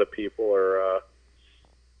maybe a lot of people are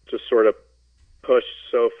just sort of pushed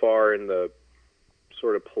so far in the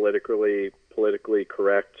sort of politically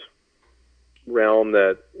correct realm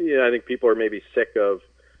that I think people are maybe sick of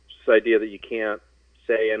this idea that you can't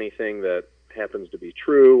say anything that happens to be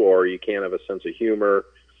true, or you can't have a sense of humor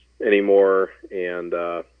anymore, and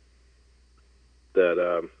I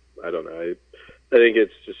don't know. I think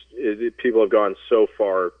it's just people have gone so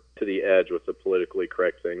far to the edge with the politically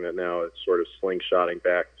correct thing that now it's sort of slingshotting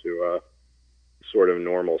back to sort of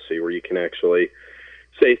normalcy, where you can actually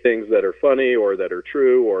say things that are funny or that are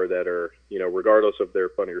true or that are, regardless if they're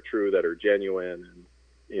funny or true, that are genuine,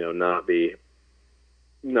 and not be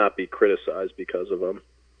criticized because of them.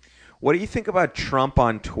 What do you think about Trump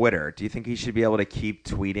on Twitter? Do you think he should be able to keep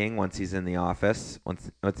tweeting once he's in the office, once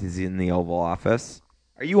he's in the Oval Office?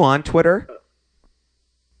 Are you on Twitter?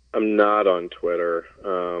 I'm not on Twitter.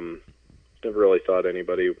 Never really thought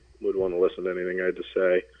anybody would want to listen to anything I had to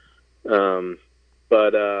say.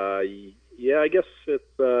 Yeah, I guess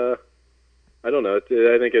it's, I don't know.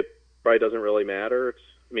 I think it probably doesn't really matter.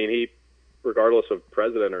 He, regardless of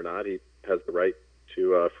president or not, he has the right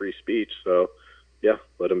to free speech. So, yeah,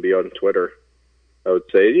 let him be on Twitter. I would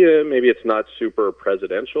say, yeah, maybe it's not super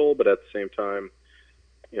presidential, but at the same time,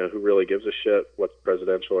 who really gives a shit what's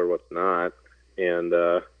presidential or what's not? And,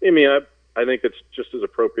 I think it's just as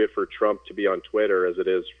appropriate for Trump to be on Twitter as it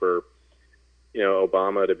is for,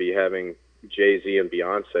 Obama to be having Jay-Z and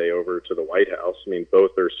Beyonce over to the White House.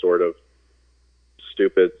 Both are sort of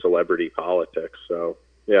stupid celebrity politics. So,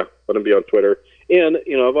 yeah, let him be on Twitter. And,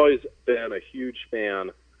 I've always been a huge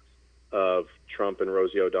fan of Trump and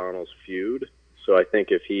Rosie O'Donnell's feud. So I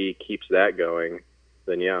think if he keeps that going,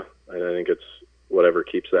 then, yeah, I think it's whatever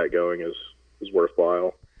keeps that going is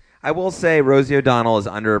worthwhile. I will say Rosie O'Donnell is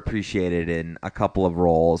underappreciated in a couple of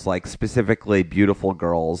roles, like specifically Beautiful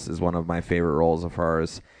Girls is one of my favorite roles of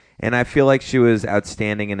hers. And I feel like she was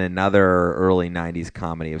outstanding in another early 90s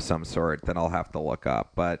comedy of some sort that I'll have to look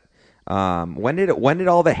up. But when did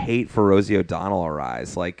all the hate for Rosie O'Donnell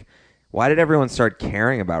arise? Like, why did everyone start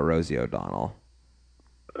caring about Rosie O'Donnell?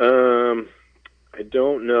 I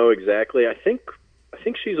don't know exactly. I think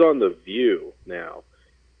she's on The View now.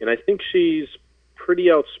 And I think she's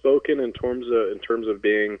pretty outspoken in terms of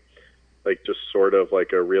being like just sort of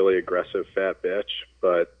like a really aggressive fat bitch.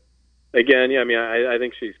 But again, yeah, I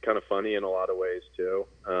think she's kind of funny in a lot of ways too.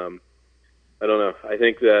 I don't know. I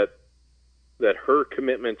think that her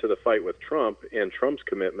commitment to the fight with Trump and Trump's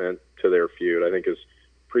commitment to their feud, I think is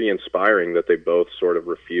pretty inspiring that they both sort of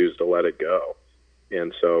refuse to let it go.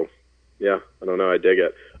 And so, yeah, I don't know. I dig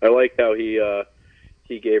it. I like how he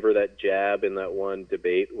gave her that jab in that one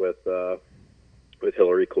debate with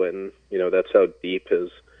Hillary Clinton. That's how deep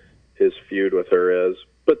his feud with her is.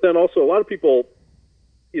 But then also a lot of people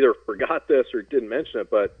either forgot this or didn't mention it,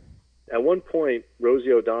 but at one point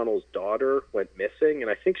Rosie O'Donnell's daughter went missing, and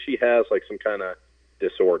I think she has like some kind of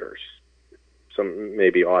disorders, some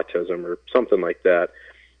maybe autism or something like that.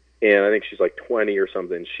 And I think she's like 20 or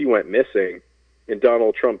something. She went missing, and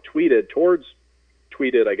Donald Trump tweeted,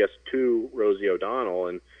 I guess, to Rosie O'Donnell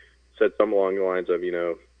and said something along the lines of,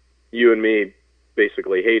 you and me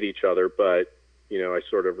basically hate each other, but, I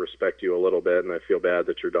sort of respect you a little bit, and I feel bad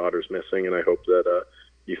that your daughter's missing, and I hope that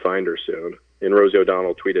you find her soon. And Rosie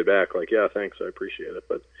O'Donnell tweeted back, like, yeah, thanks, I appreciate it,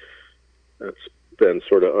 but that's been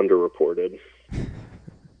sort of underreported.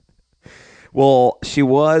 Well, she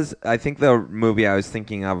was, I think the movie I was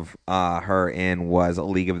thinking of her in was A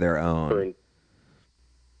League of Their Own.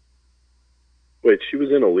 Wait, she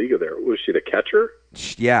was in A League of Their Own. Was she the catcher?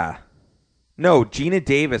 Yeah. No, Gina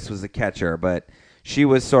Davis was the catcher, but she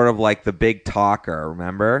was sort of like the big talker,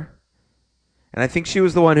 remember? And I think she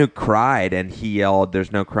was the one who cried, and he yelled,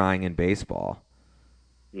 "There's no crying in baseball."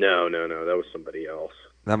 No, that was somebody else.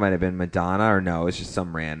 That might have been Madonna, or no, it's just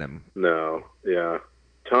some random. No, yeah.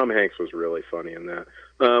 Tom Hanks was really funny in that.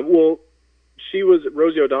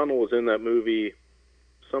 Rosie O'Donnell was in that movie,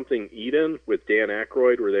 something Eden, with Dan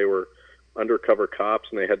Aykroyd, where they were undercover cops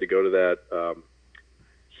and they had to go to that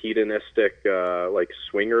hedonistic like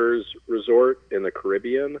swingers resort in the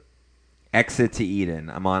Caribbean. Exit to Eden.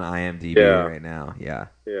 I'm on IMDb right now. Yeah.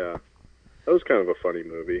 That was kind of a funny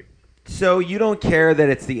movie. So you don't care that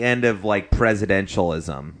it's the end of like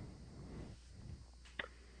presidentialism?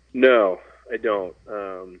 No, I don't.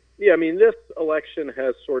 This election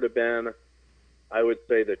has sort of been, I would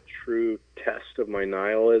say, the true test of my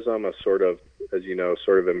nihilism. I sort of, as you know,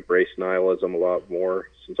 sort of embraced nihilism a lot more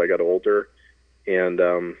since I got older. And,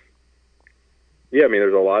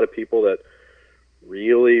 there's a lot of people that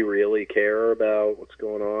really, really care about what's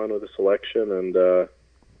going on with this election. And I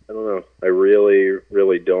don't know. I really,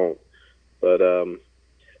 really don't. But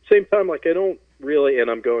same time, like, I don't really, and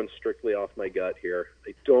I'm going strictly off my gut here,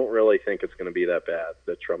 I don't really think it's going to be that bad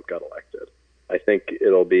that Trump got elected. I think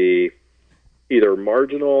it'll be either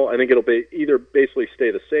marginal. I think it'll be either basically stay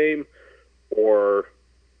the same or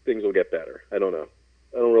things will get better. I don't know.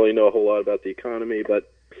 I don't really know a whole lot about the economy,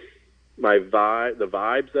 but the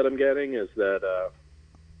vibes that I'm getting is that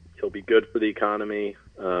he'll be good for the economy.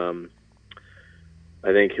 I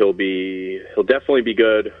think he'll definitely be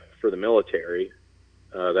good for the military.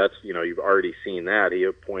 That's, you've already seen that. He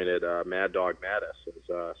appointed Mad Dog Mattis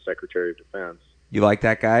as Secretary of Defense. You like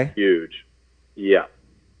that guy? Huge. Yeah.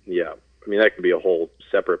 That could be a whole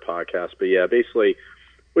separate podcast. But yeah, basically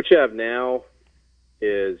what you have now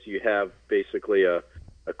is you have basically a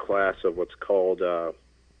class of what's called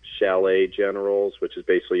chalet generals, which is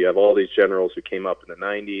basically you have all these generals who came up in the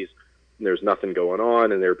 90s, and there's nothing going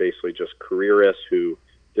on, and they're basically just careerists who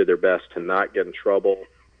did their best to not get in trouble.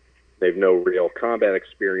 They have no real combat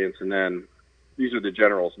experience, and then these are the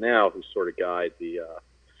generals now who sort of guide the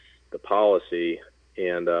policy,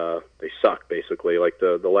 and they suck, basically. Like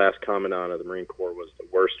the last commandant of the Marine Corps was the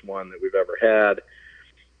worst one that we've ever had,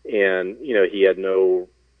 and, you know,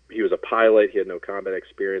 he was a pilot, he had no combat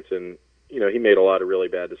experience, and, you know, he made a lot of really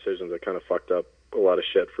bad decisions that kind of fucked up a lot of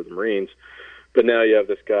shit for the Marines. But now you have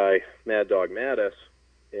this guy, Mad Dog Mattis,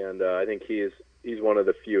 and I think he's one of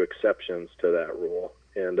the few exceptions to that rule.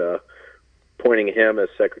 And appointing him as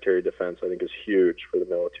Secretary of Defense, I think, is huge for the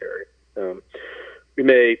military. We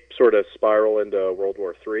may sort of spiral into World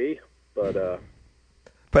War III,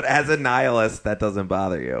 but as a nihilist, that doesn't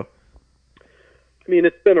bother you. I mean,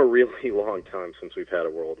 it's been a really long time since we've had a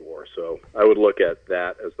world war, so I would look at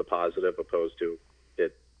that as the positive opposed to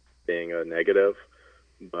it being a negative.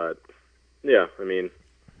 But, yeah, I mean,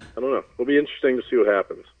 I don't know. It'll be interesting to see what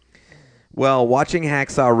happens. Well, watching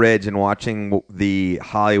Hacksaw Ridge and watching the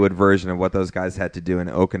Hollywood version of what those guys had to do in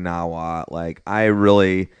Okinawa, like, I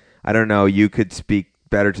don't know, you could speak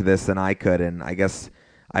better to this than I could, and I guess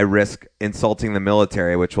I risk insulting the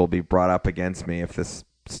military, which will be brought up against me if this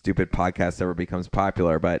stupid podcast ever becomes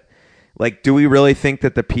popular. But, like, do we really think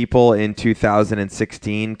that the people in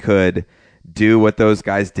 2016 could do what those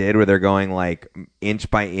guys did, where they're going, like, inch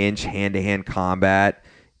by inch, hand-to-hand combat,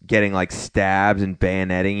 getting, like, stabs and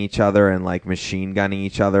bayoneting each other and, like, machine gunning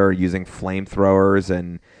each other, using flamethrowers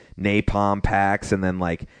and napalm packs, and then,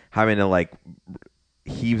 like, having to, like,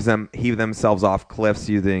 heave themselves off cliffs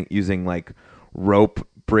using like rope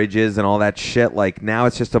bridges and all that shit? Like, now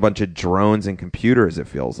it's just a bunch of drones and computers, it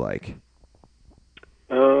feels like.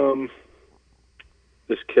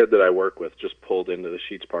 This kid that I work with just pulled into the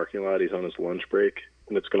Sheetz parking lot. He's on his lunch break,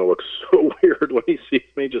 and it's going to look so weird when he sees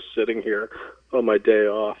me just sitting here on my day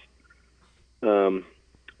off.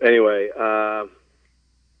 Anyway,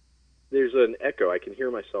 there's an echo. I can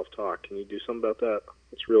hear myself talk. Can you do something about that?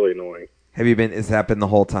 It's really annoying. Has that been the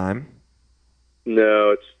whole time?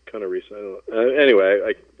 No, it's kind of recent. Anyway,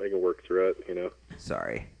 I can work through it, you know.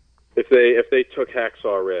 Sorry. If they took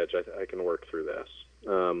Hacksaw Ridge, I can work through this.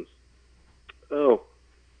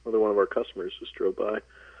 Another one of our customers just drove by.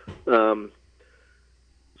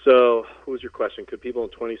 So, what was your question? Could people in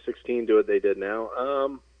 2016 do what they did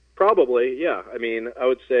now? Probably, yeah. I mean, I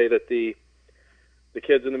would say that the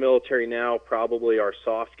kids in the military now probably are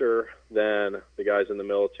softer than the guys in the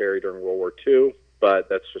military during World War II, but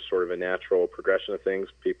that's just sort of a natural progression of things.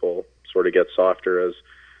 People sort of get softer as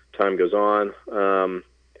time goes on.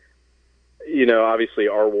 You know, obviously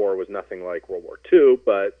our war was nothing like World War II,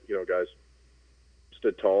 but, you know, guys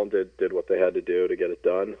stood tall and did what they had to do to get it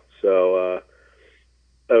done. So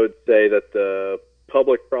I would say that the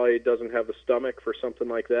public probably doesn't have the stomach for something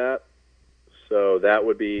like that. So that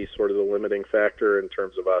would be sort of the limiting factor in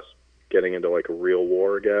terms of us getting into like a real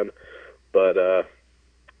war again. But I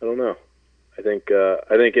don't know. I think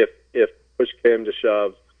if push came to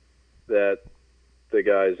shove, that the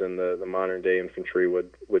guys in the modern day infantry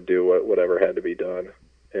would do whatever had to be done,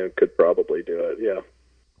 and could probably do it. Yeah.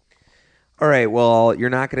 All right. Well, you're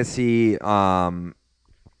not going to see Hacksaw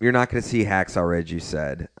Ridge, you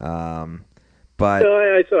said. But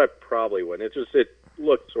no, I said I probably wouldn't. It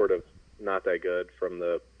looked sort of not that good from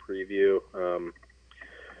the preview.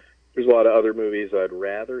 There's a lot of other movies I'd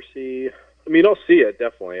rather see. I mean, I'll see it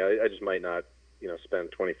definitely. I just might not, spend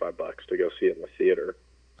 $25 to go see it in the theater.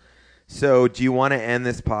 So, do you want to end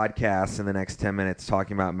this podcast in the next 10 minutes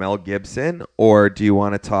talking about Mel Gibson, or do you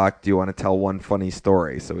want to tell one funny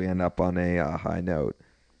story so we end up on a high note?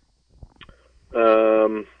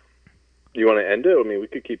 You want to end it? I mean, we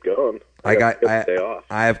could keep going. I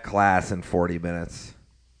have class in 40 minutes.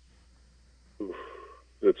 Oof.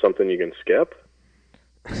 Is it something you can skip?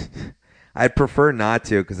 I'd prefer not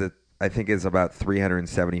to, because I think it's about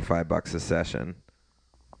 $375 a session.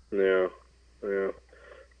 Yeah.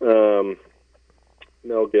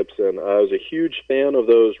 Mel Gibson. I was a huge fan of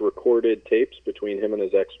those recorded tapes between him and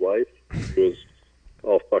his ex-wife, who was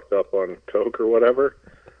all fucked up on coke or whatever.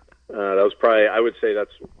 That was probably, I would say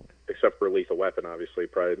that's, except for Lethal Weapon, obviously,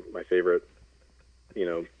 probably my favorite,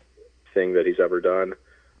 thing that he's ever done.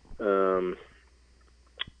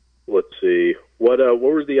 Let's see. What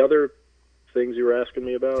were the other things you were asking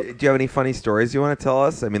me about? Do you have any funny stories you want to tell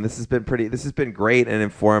us? I mean, this has been great and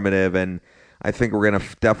informative, and I think we're going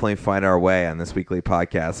to definitely find our way on this weekly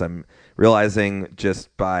podcast. I'm realizing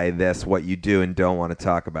just by this what you do and don't want to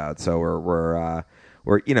talk about. So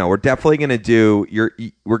we're definitely gonna do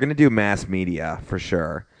we're gonna do mass media for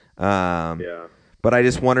sure. Yeah. But I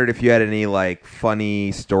just wondered if you had any like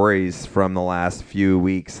funny stories from the last few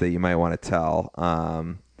weeks that you might want to tell.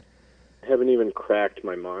 I haven't even cracked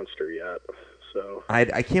my Monster yet, so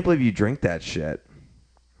I can't believe you drink that shit.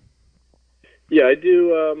 yeah, I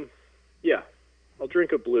do. Yeah, I'll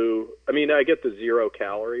drink a blue. I mean, I get the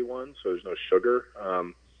 0-calorie one, so there's no sugar.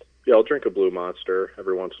 Yeah, I'll drink a blue Monster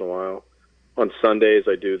every once in a while. On Sundays,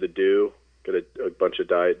 I do the Dew. Get a bunch of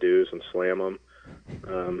Diet Dews and slam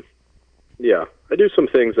them. Yeah, I do some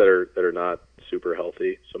things that are not super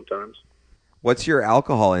healthy sometimes. What's your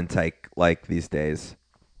alcohol intake like these days?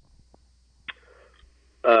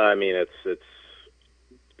 I mean, it's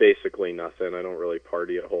basically nothing. I don't really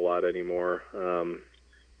party a whole lot anymore.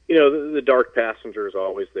 The dark passenger is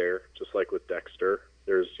always there, just like with Dexter.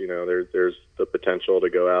 There's the potential to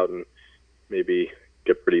go out and maybe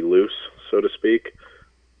get pretty loose, so to speak.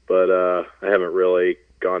 But I haven't really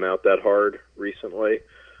gone out that hard recently.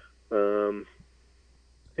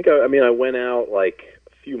 I went out like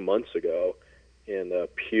a few months ago and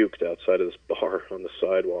puked outside of this bar on the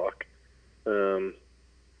sidewalk.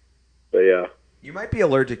 But yeah. You might be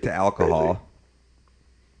allergic to alcohol.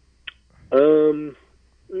 No,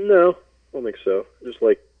 I don't think so. Just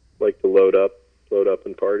like to load up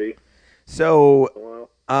and party. So,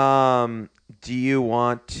 do you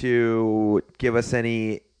want to give us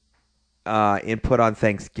any input on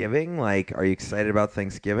Thanksgiving? Like, are you excited about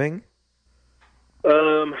Thanksgiving?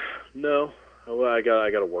 No. Well, I got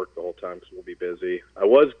to work the whole time because we'll be busy. I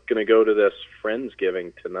was gonna go to this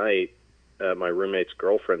Friendsgiving tonight at my roommate's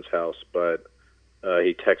girlfriend's house, but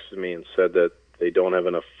he texted me and said that they don't have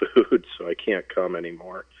enough food, so I can't come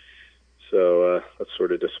anymore. So that's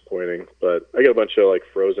sort of disappointing. But I got a bunch of like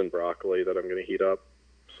frozen broccoli that I'm gonna heat up,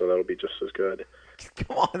 so that'll be just as good.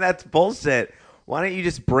 Come on, that's bullshit. Why don't you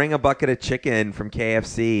just bring a bucket of chicken from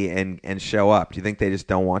KFC and show up? Do you think they just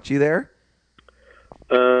don't want you there?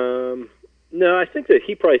 No, I think that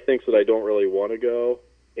he probably thinks that I don't really want to go,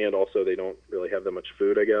 and also they don't really have that much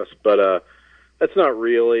food, I guess. But that's not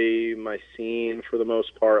really my scene for the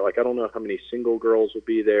most part. Like, I don't know how many single girls will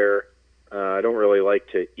be there. I don't really like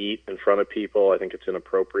to eat in front of people. I think it's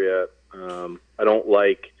inappropriate. I don't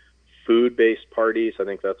like food-based parties. I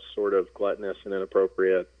think that's sort of gluttonous and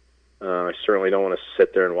inappropriate. I certainly don't want to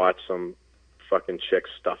sit there and watch some fucking chicks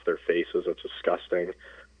stuff their faces. It's disgusting.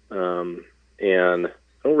 And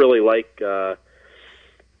I don't really like,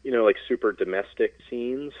 like super domestic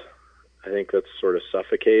scenes. I think that's sort of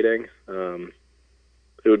suffocating.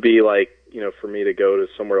 It would be like, for me to go to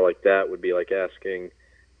somewhere like that would be like asking,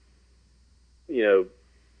 if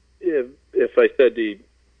I said to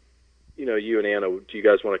you and Anna, do you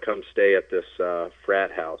guys want to come stay at this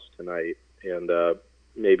frat house tonight? And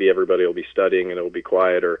maybe everybody will be studying and it'll be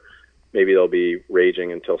quiet, or maybe they'll be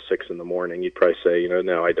raging until 6 a.m. You'd probably say,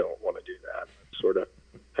 no, I don't want to do that. That's sort of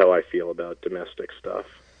how I feel about domestic stuff.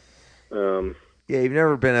 Yeah, you've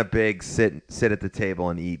never been a big sit at the table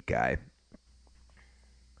and eat guy.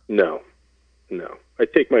 No. I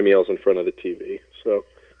take my meals in front of the TV. So,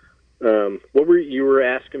 you were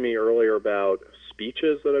asking me earlier about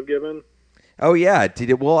speeches that I've given? Oh yeah,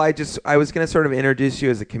 I was going to sort of introduce you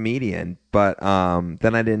as a comedian, but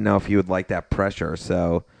then I didn't know if you would like that pressure,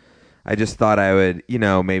 so I just thought I would,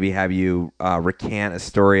 maybe have you recant a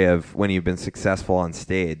story of when you've been successful on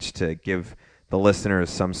stage to give the listeners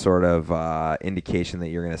some sort of indication that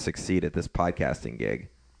you're going to succeed at this podcasting gig.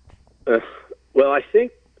 Well, I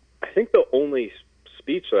think the only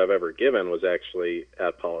speech that I've ever given was actually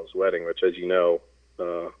at Paula's wedding, which, as you know,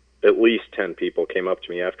 at least 10 people came up to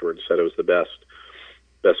me afterwards and said it was the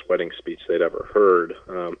best wedding speech they'd ever heard.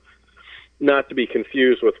 Not to be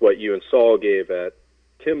confused with what you and Saul gave at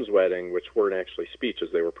Tim's wedding, which weren't actually speeches.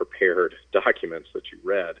 They were prepared documents that you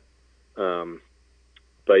read.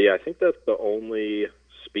 But yeah, I think that's the only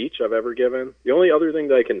speech I've ever given. The only other thing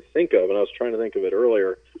that I can think of, and I was trying to think of it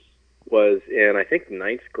earlier, was in, I think,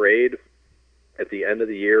 9th grade. At the end of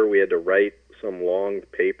the year, we had to write some long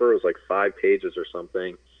paper. It was like 5 pages or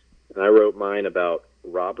something. And I wrote mine about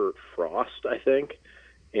Robert Frost, I think.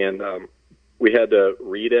 And we had to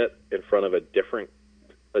read it in front of a different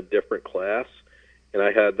class. And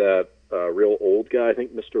I had that real old guy, I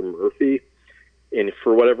think Mr. Murphy. And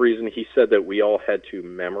for whatever reason, he said that we all had to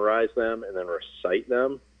memorize them and then recite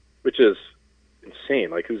them, which is insane.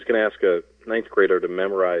 Like, who's going to ask a 9th grader to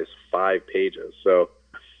memorize 5 pages? So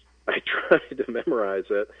I tried to memorize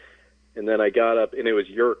it, and then I got up, and it was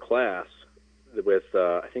your class with,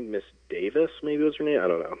 I think, Miss Davis, maybe was her name. I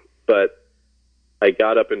don't know. But I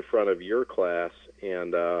got up in front of your class,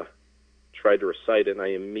 and tried to recite it, and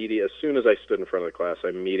as soon as I stood in front of the class, I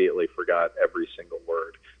immediately forgot every single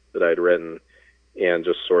word that I'd written and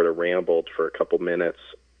just sort of rambled for a couple minutes.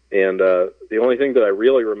 And the only thing that I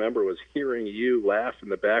really remember was hearing you laugh in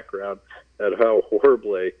the background at how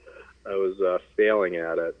horribly I was failing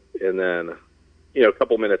at it. And then, a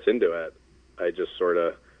couple minutes into it, I just sort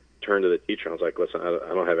of turned to the teacher. I was like, listen,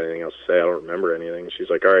 I don't have anything else to say. I don't remember anything. She's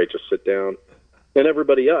like, all right, just sit down. Then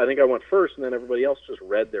everybody else, I think I went first, and then everybody else just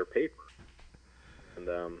read their paper. And,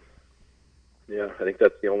 I think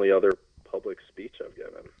that's the only other public speech I've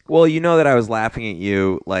given. Well, you know that I was laughing at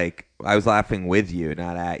you, like, I was laughing with you,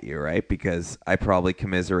 not at you, right? Because I probably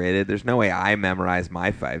commiserated. There's no way I memorized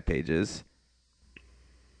my 5 pages.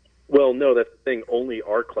 Well, no, that's the thing. Only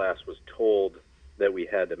our class was told that we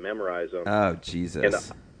had to memorize them. Oh,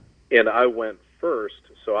 Jesus. And I went first,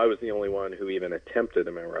 so I was the only one who even attempted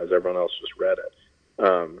to memorize. Everyone else just read it.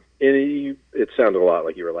 And it sounded a lot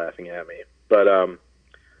like you were laughing at me. But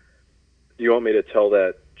do you want me to tell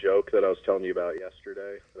that joke that I was telling you about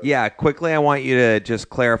yesterday? Yeah, quickly I want you to just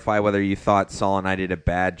clarify whether you thought Saul and I did a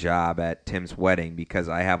bad job at Tim's wedding, because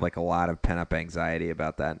I have like a lot of pent-up anxiety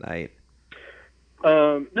about that night.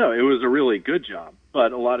 No, it was a really good job.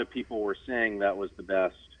 But a lot of people were saying that was the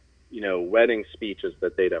best, wedding speeches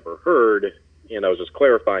that they'd ever heard. And I was just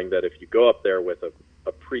clarifying that if you go up there with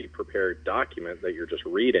a pre-prepared document that you're just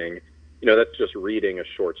reading, that's just reading a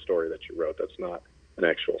short story that you wrote. That's not an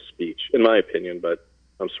actual speech, in my opinion, but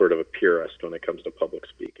I'm sort of a purist when it comes to public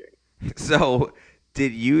speaking. So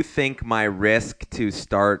did you think my risk to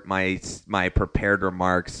start my prepared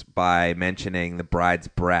remarks by mentioning the bride's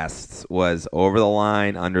breasts was over the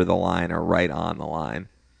line, under the line, or right on the line?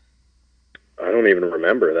 I don't even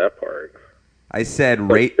remember that part. I said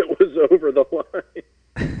it was over the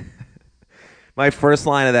line. My first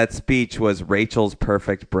line of that speech was Rachel's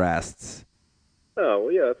perfect breasts. Oh,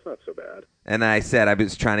 well, yeah, that's not so bad. And I said I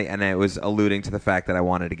was trying to, and I was alluding to the fact that I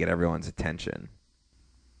wanted to get everyone's attention.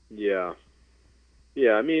 Yeah.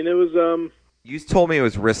 Yeah, I mean, it was... You told me it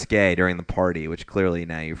was risque during the party, which clearly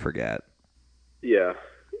now you forget. Yeah.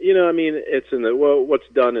 It's in the... Well, what's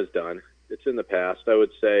done is done. It's in the past. I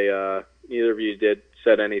would say neither of you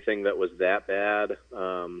said anything that was that bad.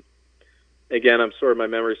 Again, my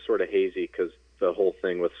memory's sort of hazy because the whole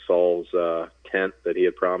thing with Saul's tent that he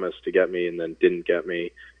had promised to get me and then didn't get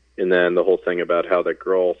me. And then the whole thing about how the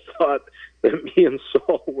girl thought that me and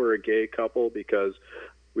Saul were a gay couple because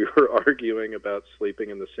we were arguing about sleeping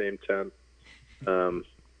in the same tent.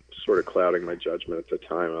 Sort of clouding my judgment at the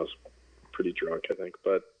time. I was pretty drunk, I think.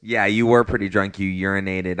 But yeah, you were pretty drunk. You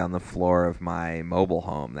urinated on the floor of my mobile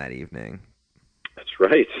home that evening. That's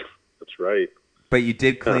right. That's right. But you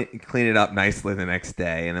did clean it up nicely the next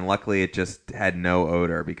day, and then luckily it just had no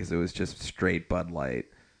odor because it was just straight Bud Light.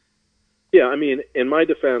 Yeah, in my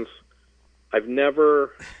defense, I've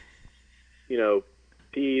never,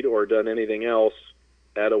 peed or done anything else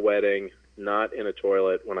at a wedding, not in a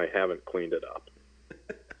toilet, when I haven't cleaned it up.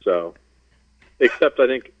 So, except I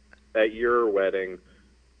think at your wedding,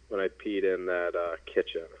 when I peed in that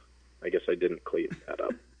kitchen, I guess I didn't clean that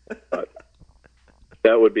up. But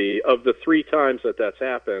that would be, of the 3 times that's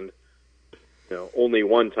happened, only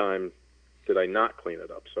one time did I not clean it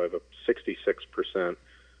up. So I have a 66%,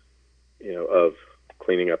 of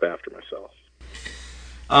cleaning up after myself.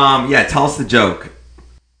 Yeah, tell us the joke.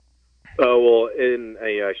 Oh, well,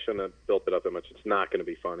 I shouldn't have built it up that much. It's not going to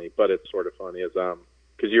be funny, but it's sort of funny.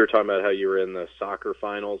 Because you were talking about how you were in the soccer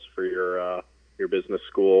finals for your business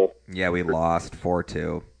school. Yeah, we lost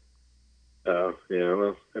 4-2. Oh, yeah,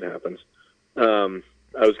 well, it happens.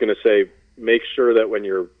 I was going to say, make sure that when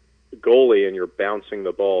you're goalie and you're bouncing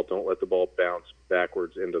the ball, don't let the ball bounce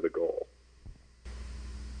backwards into the goal.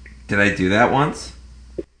 Did I do that once?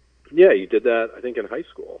 Yeah, you did that, I think, in high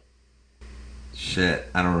school. Shit,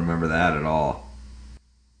 I don't remember that at all.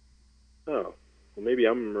 Oh, well, maybe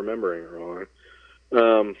I'm remembering it wrong.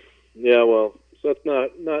 Yeah, well, so that's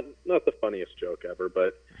not the funniest joke ever,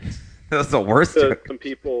 but that's the worst joke. Some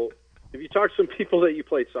people, if you talk to some people that you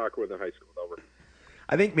played soccer with in high school, they'll remember.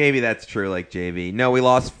 I think maybe that's true, like JV. No, we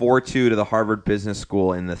lost 4-2 to the Harvard Business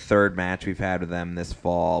School in the 3rd match we've had with them this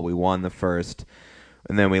fall. We won the first,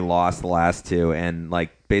 and then we lost the last 2. And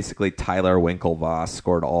basically Tyler Winklevoss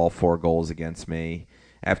scored all 4 goals against me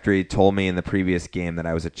after he told me in the previous game that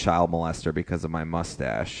I was a child molester because of my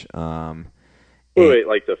mustache. Wait,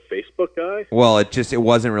 like the Facebook guy? Well, it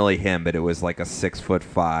wasn't really him, but it was like a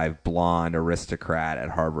 6'5" blonde aristocrat at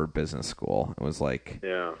Harvard Business School. It was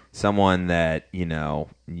someone that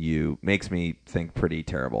you makes me think pretty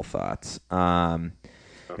terrible thoughts.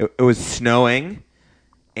 It was snowing,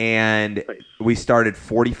 And Nice. we started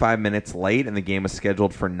 45 minutes late, and the game was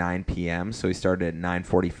scheduled for 9 p.m., so we started at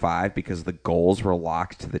 9:45 because the goals were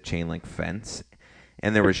locked to the chain link fence.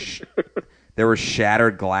 And there was there was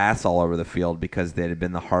shattered glass all over the field because there had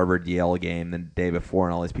been the Harvard-Yale game the day before,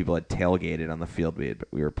 and all these people had tailgated on the field we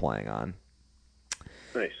were playing on.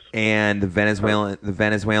 Nice. And the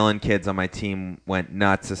Venezuelan kids on my team went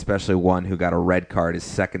nuts, especially one who got a red card, his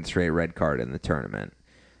second straight red card in the tournament.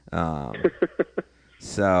 But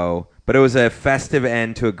it was a festive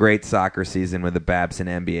end to a great soccer season with the Babson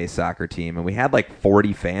NBA soccer team, and we had like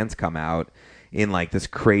 40 fans come out in like this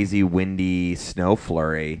crazy windy snow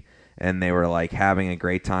flurry, and they were like having a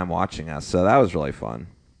great time watching us. So that was really fun.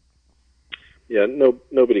 Yeah,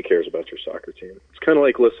 nobody cares about your soccer team. It's kind of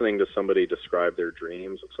like listening to somebody describe their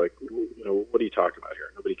dreams. It's like, what are you talking about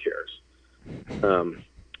here? Nobody cares.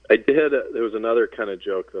 There was another kind of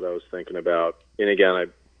joke that I was thinking about, and again,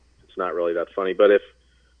 it's not really that funny, but if,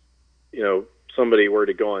 somebody were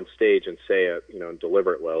to go on stage and say it, and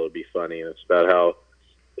deliver it well, it would be funny. And it's about how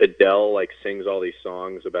Adele like sings all these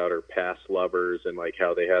songs about her past lovers and like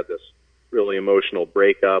how they had this really emotional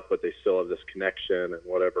breakup, but they still have this connection and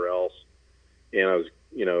whatever else. And I was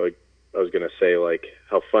going to say like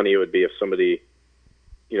how funny it would be if somebody,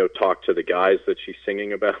 talked to the guys that she's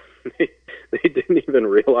singing about. They didn't even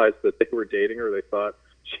realize that they were dating her. They thought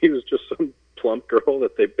she was just some plump girl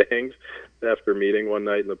that they banged after meeting one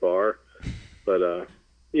night in the bar. But,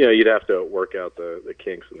 you'd have to work out the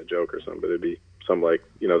kinks in the joke or something. But it'd be some like,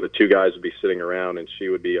 the two guys would be sitting around and she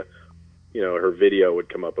would be, her video would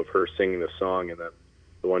come up of her singing the song, and then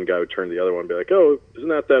the one guy would turn to the other one and be like, "Oh, isn't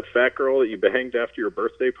that fat girl that you banged after your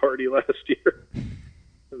birthday party last year?"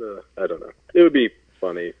 I don't know. It would be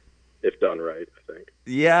funny if done right, I think.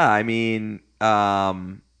 Yeah, I mean,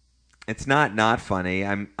 it's not funny.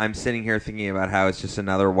 I'm sitting here thinking about how it's just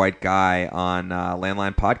another white guy on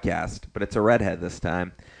Landline Podcast, but it's a redhead this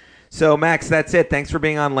time. So, Max, that's it. Thanks for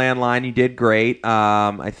being on Landline. You did great.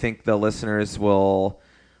 I think the listeners will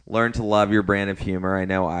learn to love your brand of humor. I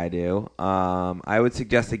know I do. I would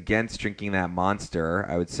suggest against drinking that Monster.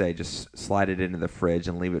 I would say just slide it into the fridge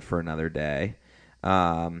and leave it for another day.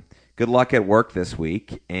 Good luck at work this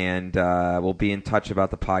week, and we'll be in touch about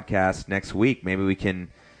the podcast next week. Maybe we can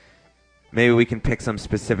pick some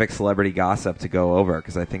specific celebrity gossip to go over,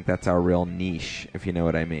 because I think that's our real niche, if you know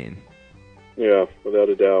what I mean. Yeah, without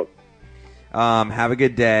a doubt. Have a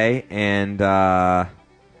good day, and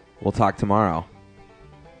we'll talk tomorrow.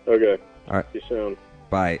 Okay. All right. See you soon.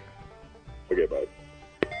 Bye. Okay, bye.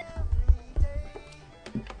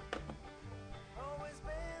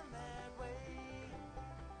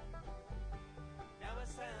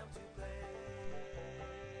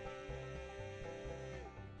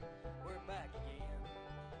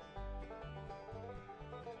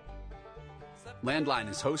 Landline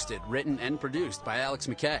is hosted, written, and produced by Alex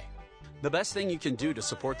McKay. The best thing you can do to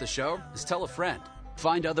support the show is tell a friend.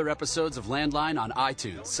 Find other episodes of Landline on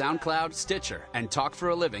iTunes, SoundCloud, Stitcher, and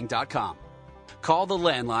TalkForALiving.com. Call the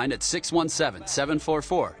Landline at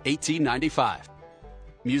 617-744-1895.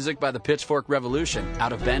 Music by the Pitchfork Revolution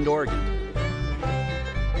out of Bend, Oregon.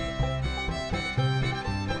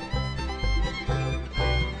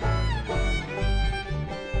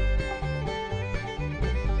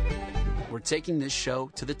 We're taking this show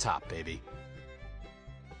to the top, baby.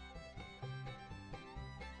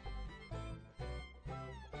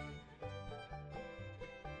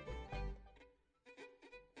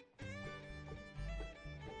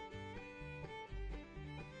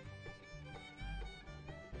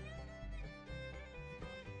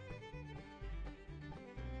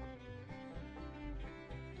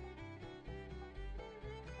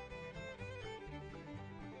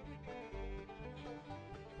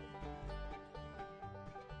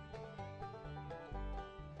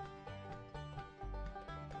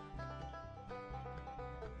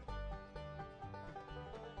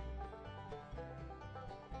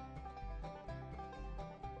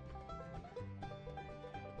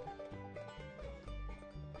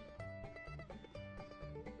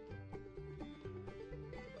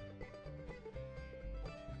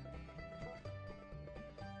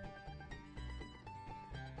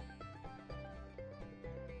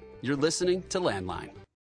 You're listening to Landline.